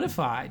something like, what if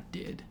I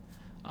did?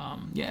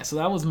 So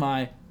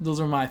those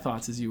are my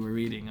thoughts as you were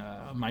reading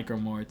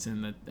Micromorts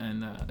and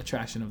the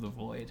Attraction of the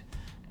Void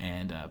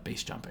and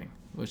base jumping,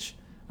 which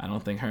I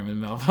don't think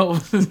Herman Melville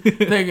was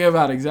thinking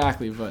about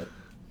exactly, but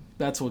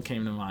that's what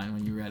came to mind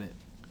when you read it.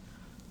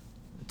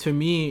 To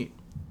me,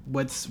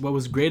 what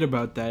was great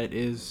about that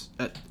is,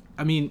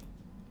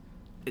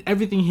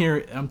 everything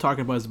here I'm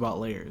talking about is about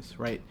layers,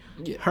 right?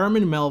 Yeah.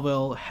 Herman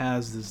Melville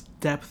has this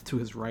depth to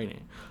his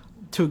writing.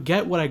 To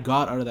get what I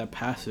got out of that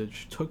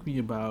passage took me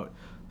about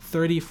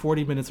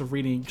 30-40 minutes of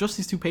reading just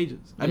these 2 pages.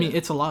 I mean,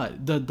 it's a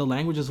lot. The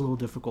language is a little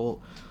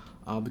difficult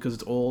because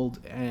it's old,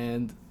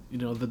 and you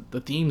know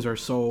the themes are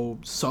so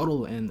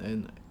subtle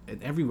and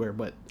everywhere.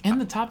 But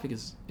the topic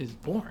is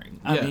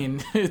boring. I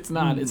mean, it's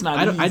not.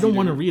 I don't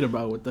want to read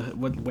about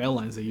what whale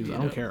lines they use. I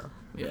don't care.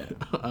 Yeah.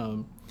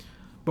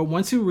 But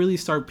once you really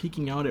start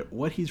peeking out at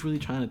what he's really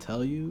trying to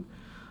tell you,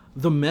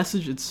 the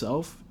message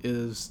itself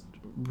is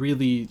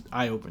really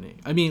eye-opening.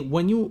 I mean,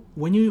 when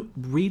you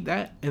read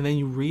that, and then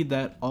you read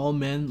that all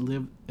men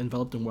live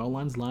enveloped in whale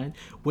lines line,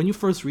 when you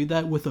first read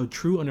that with a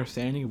true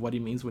understanding of what he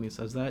means when he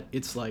says that,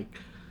 it's like,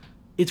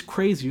 it's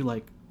crazy. You're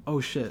like,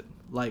 oh shit,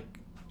 like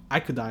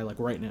I could die like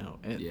right now,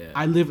 and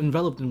I live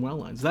enveloped in whale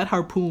lines. That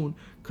harpoon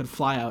could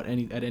fly out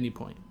at any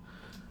point,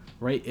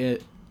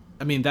 right?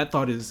 That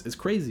thought is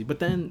crazy. But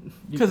then,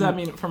 because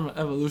from an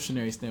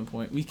evolutionary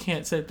standpoint, we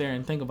can't sit there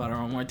and think about our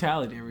own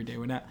mortality every day.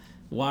 We're not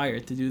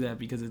wired to do that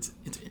because it's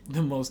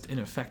the most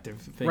ineffective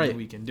thing that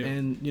we can do.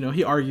 And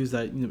he argues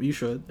that you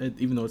should,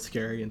 even though it's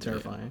scary and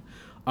terrifying.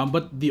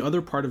 But the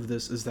other part of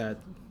this is that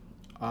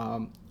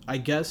I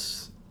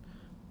guess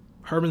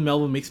Herman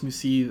Melville makes me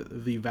see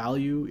the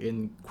value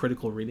in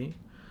critical reading.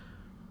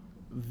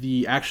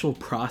 The actual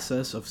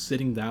process of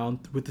sitting down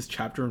with this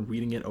chapter and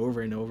reading it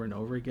over and over and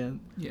over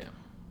again. Yeah.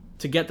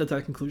 To get to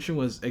that conclusion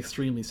was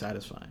extremely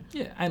satisfying.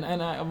 Yeah, and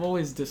I've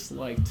always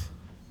disliked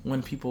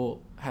when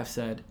people have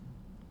said,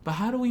 but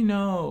how do we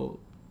know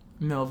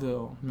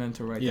Melville meant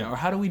to write that? Or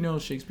how do we know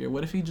Shakespeare?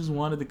 What if he just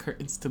wanted the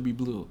curtains to be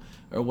blue?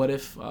 Or what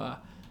if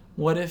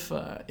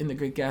in The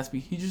Great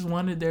Gatsby, he just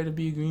wanted there to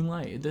be a green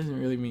light? It doesn't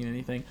really mean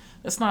anything.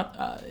 That's not,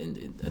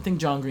 I think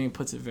John Green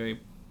puts it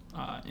very,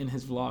 in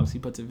his vlogs, he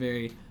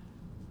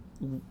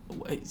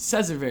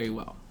says it very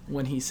well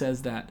when he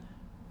says that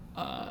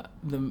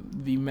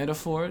the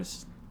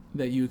metaphors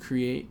that you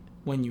create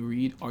when you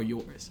read are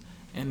yours.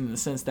 And in the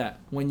sense that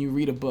when you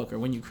read a book or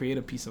when you create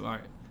a piece of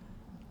art,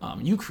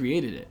 you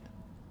created it,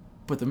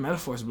 but the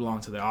metaphors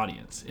belong to the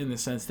audience in the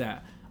sense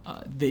that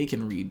they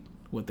can read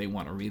what they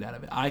want to read out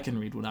of it. I can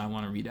read what I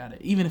want to read out of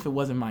it, even if it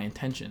wasn't my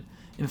intention.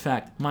 In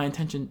fact, my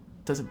intention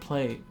doesn't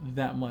play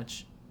that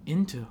much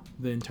into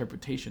the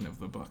interpretation of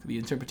the book. The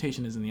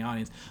interpretation is in the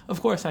audience.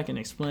 Of course, I can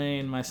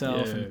explain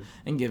myself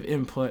and give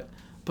input,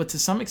 but to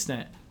some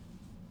extent,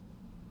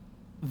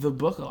 the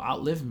book will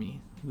outlive me.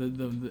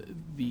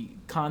 The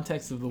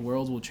context of the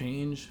world will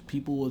change,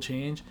 people will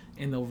change,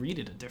 and they'll read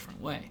it a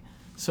different way.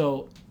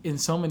 So in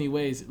so many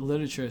ways,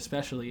 literature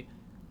especially,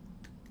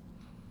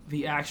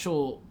 the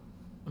actual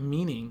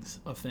meanings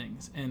of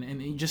things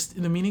and just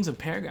the meanings of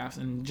paragraphs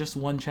in just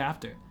one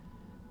chapter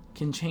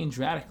can change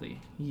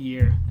radically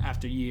year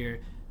after year,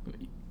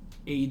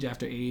 age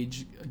after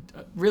age,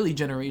 really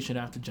generation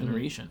after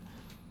generation.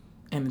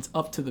 Mm-hmm. And it's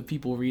up to the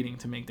people reading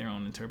to make their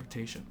own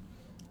interpretation.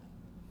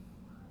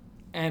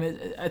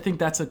 And I think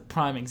that's a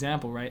prime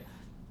example, right?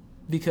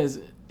 because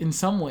in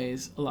some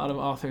ways, a lot of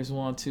authors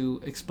want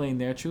to explain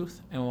their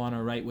truth and want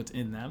to write what's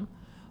in them.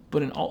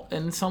 But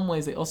in some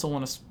ways, they also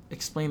want to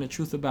explain the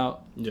truth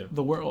about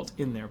the world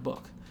in their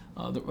book,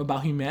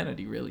 about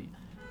humanity, really.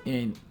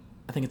 And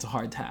I think it's a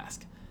hard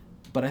task.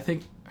 But I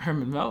think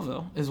Herman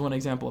Melville is one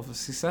example of a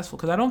successful,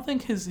 because I don't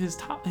think his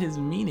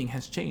meaning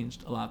has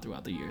changed a lot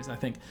throughout the years. I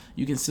think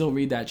you can still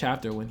read that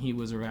chapter when he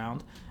was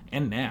around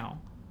and now,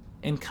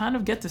 and kind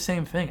of get the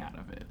same thing out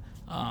of it.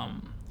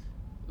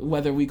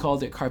 Whether we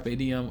called it Carpe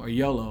Diem or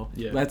YOLO,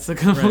 that's a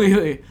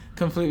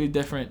completely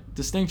different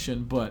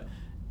distinction, but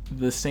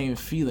the same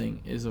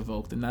feeling is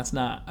evoked, and that's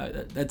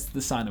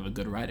the sign of a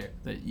good writer,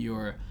 that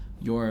your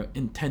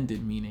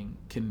intended meaning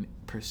can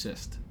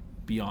persist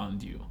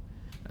beyond you.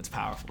 That's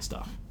powerful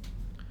stuff.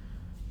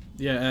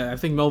 Yeah, I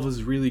think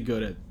Melville's really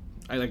good at,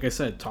 like I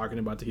said, talking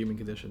about the human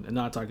condition and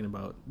not talking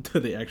about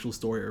the actual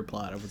story or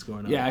plot of what's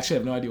going on. Yeah, I actually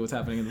have no idea what's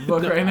happening in the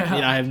book right now.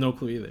 Yeah, I have no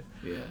clue either.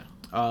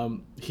 Yeah.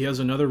 He has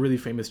another really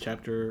famous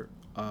chapter,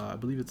 I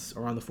believe it's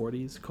around the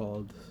 40s,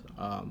 called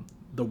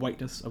The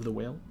Whiteness of the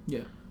Whale.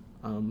 Yeah.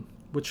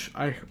 Which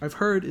I've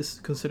heard is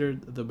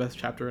considered the best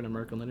chapter in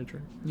American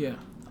literature. Yeah.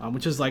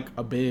 Which is like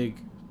a big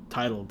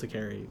title to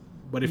carry.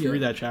 But if you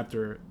read that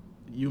chapter,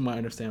 you might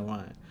understand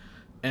why.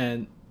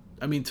 And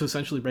I mean, to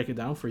essentially break it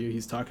down for you,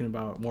 he's talking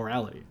about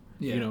morality.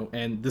 Yeah. You know,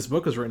 and this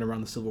book was written around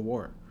the Civil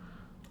War.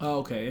 Oh,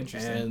 okay,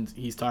 interesting. And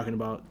he's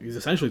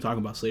essentially talking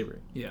about slavery.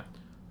 Yeah.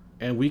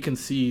 And we can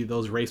see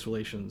those race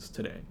relations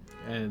today.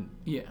 And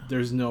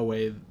there's no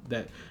way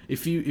that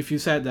if you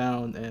sat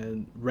down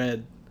and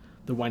read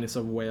The Whiteness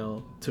of a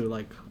Whale to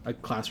like a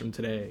classroom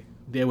today,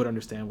 they would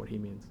understand what he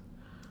means.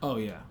 Oh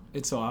yeah,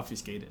 it's so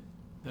obfuscated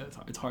that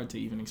it's hard to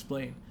even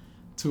explain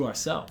to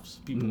ourselves,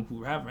 people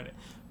who have read it.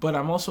 But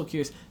I'm also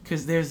curious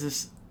because there's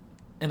this,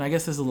 and I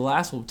guess this is the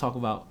last we'll talk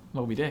about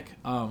Moby Dick,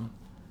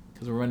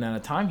 because we're running out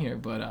of time here.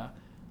 But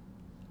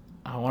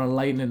I want to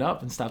lighten it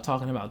up and stop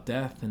talking about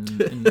death and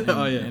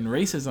and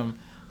racism.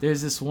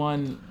 There's this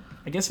one,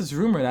 I guess it's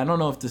rumored. I don't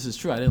know if this is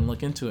true. I didn't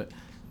look into it,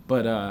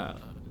 but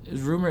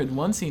it's rumored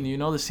one scene. You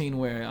know the scene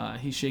where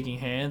he's shaking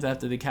hands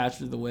after they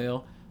capture the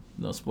whale.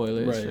 No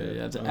spoilers.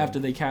 Right. After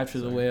they capture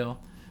the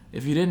whale.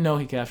 If you didn't know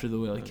he captured the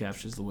whale, he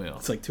captures the whale.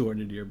 It's like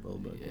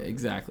 200-year-old book. Yeah,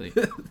 exactly.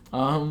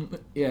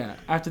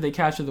 After they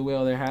capture the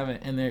whale,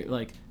 they're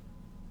like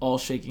all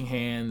shaking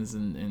hands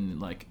and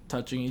like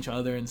touching each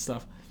other and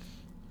stuff.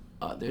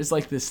 There's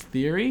like this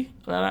theory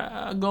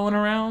going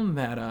around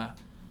that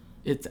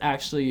it's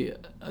actually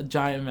a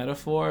giant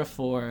metaphor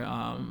for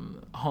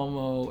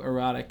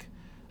homoerotic.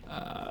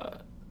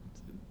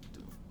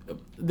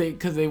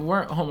 Because they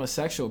weren't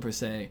homosexual per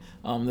se.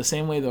 The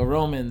same way the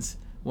Romans,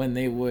 when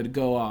they would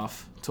go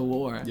off to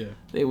war,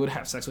 they would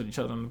have sex with each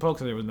other on the boat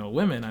because there was no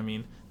women. I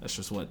mean, that's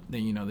just what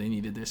they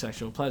needed their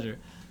sexual pleasure.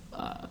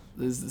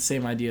 There's the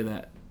same idea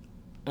that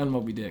on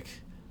Moby Dick,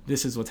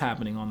 this is what's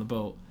happening on the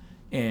boat,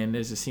 and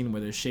there's a scene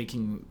where they're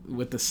shaking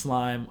with the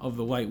slime of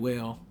the white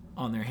whale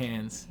on their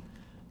hands,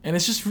 and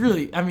it's just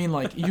really, I mean,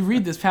 like you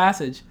read this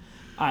passage.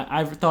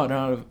 I've thought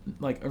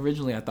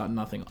originally I thought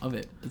nothing of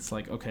it. It's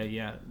like, okay,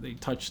 yeah, they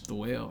touched the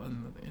whale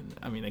and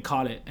I mean, they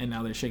caught it and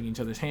now they're shaking each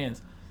other's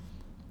hands.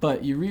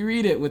 But you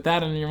reread it with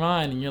that in your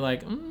mind and you're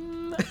like,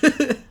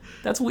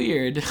 that's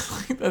weird.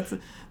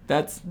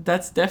 that's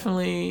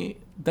definitely,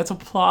 that's a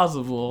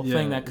plausible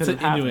thing that could have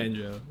happened. It's an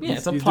innuendo. Yeah,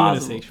 it's a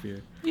plausible. Doing a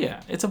Shakespeare.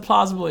 Yeah, it's a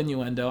plausible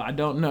innuendo. I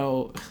don't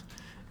know.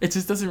 It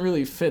just doesn't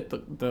really fit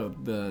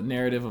the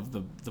narrative of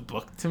the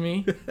book to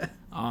me.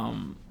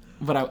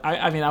 But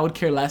I mean, I would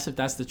care less if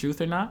that's the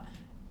truth or not.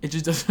 It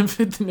just doesn't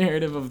fit the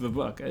narrative of the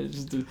book. I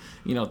just,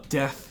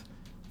 death,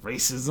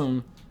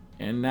 racism,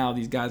 and now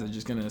these guys are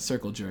just gonna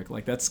circle jerk.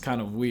 Like that's kind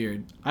of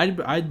weird.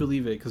 I'd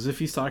believe it because if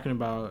he's talking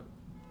about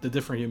the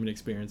different human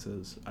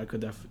experiences,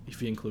 if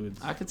he includes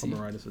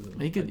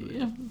homoeroticism. He could,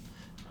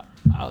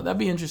 that'd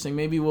be interesting.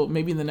 Maybe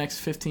in the next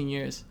 15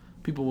 years,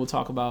 people will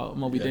talk about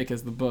Moby Dick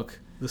as the book.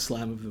 The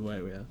Slam of the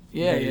White Whale.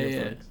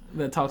 Yeah.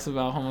 That talks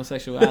about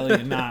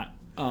homosexuality and not.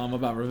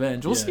 About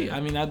revenge. We'll see. I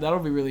mean, that'll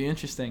be really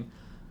interesting.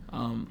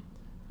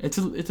 It's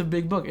a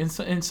big book.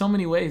 In so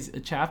many ways,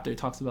 a chapter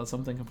talks about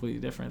something completely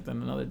different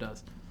than another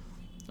does.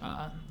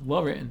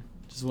 Well written.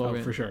 Just well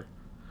written. For sure.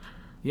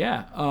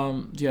 Yeah.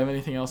 Do you have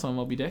anything else on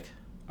Moby Dick?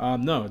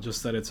 No,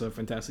 just that it's a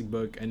fantastic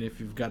book, and if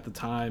you've got the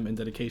time and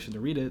dedication to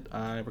read it,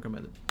 I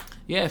recommend it.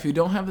 Yeah, if you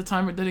don't have the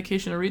time or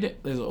dedication to read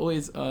it, there's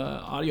always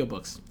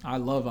audiobooks. I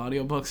love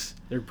audiobooks.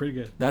 They're pretty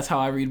good. That's how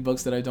I read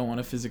books that I don't want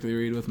to physically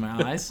read with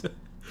my eyes.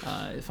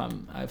 If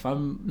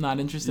I'm not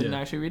interested in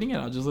actually reading it,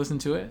 I'll just listen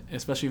to it,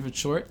 especially if it's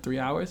short, 3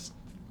 hours,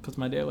 puts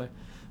my day away.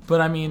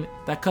 But I mean,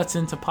 that cuts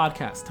into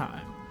podcast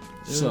time.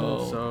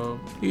 So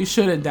you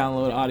shouldn't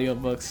download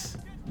audiobooks.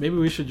 Maybe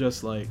we should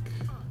just like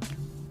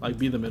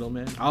be the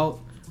middleman.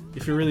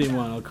 If you really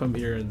want, I'll come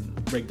here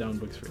and break down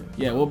books for you.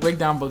 Yeah, we'll break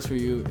down books for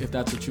you if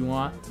that's what you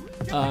want.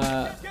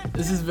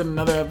 This has been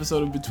another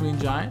episode of Between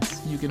Giants.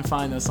 You can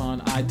find us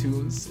on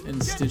iTunes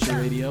and Stitcher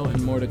Radio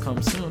and more to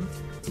come soon.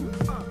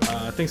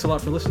 Thanks a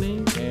lot for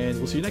listening, and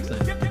we'll see you next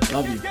time.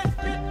 Love you.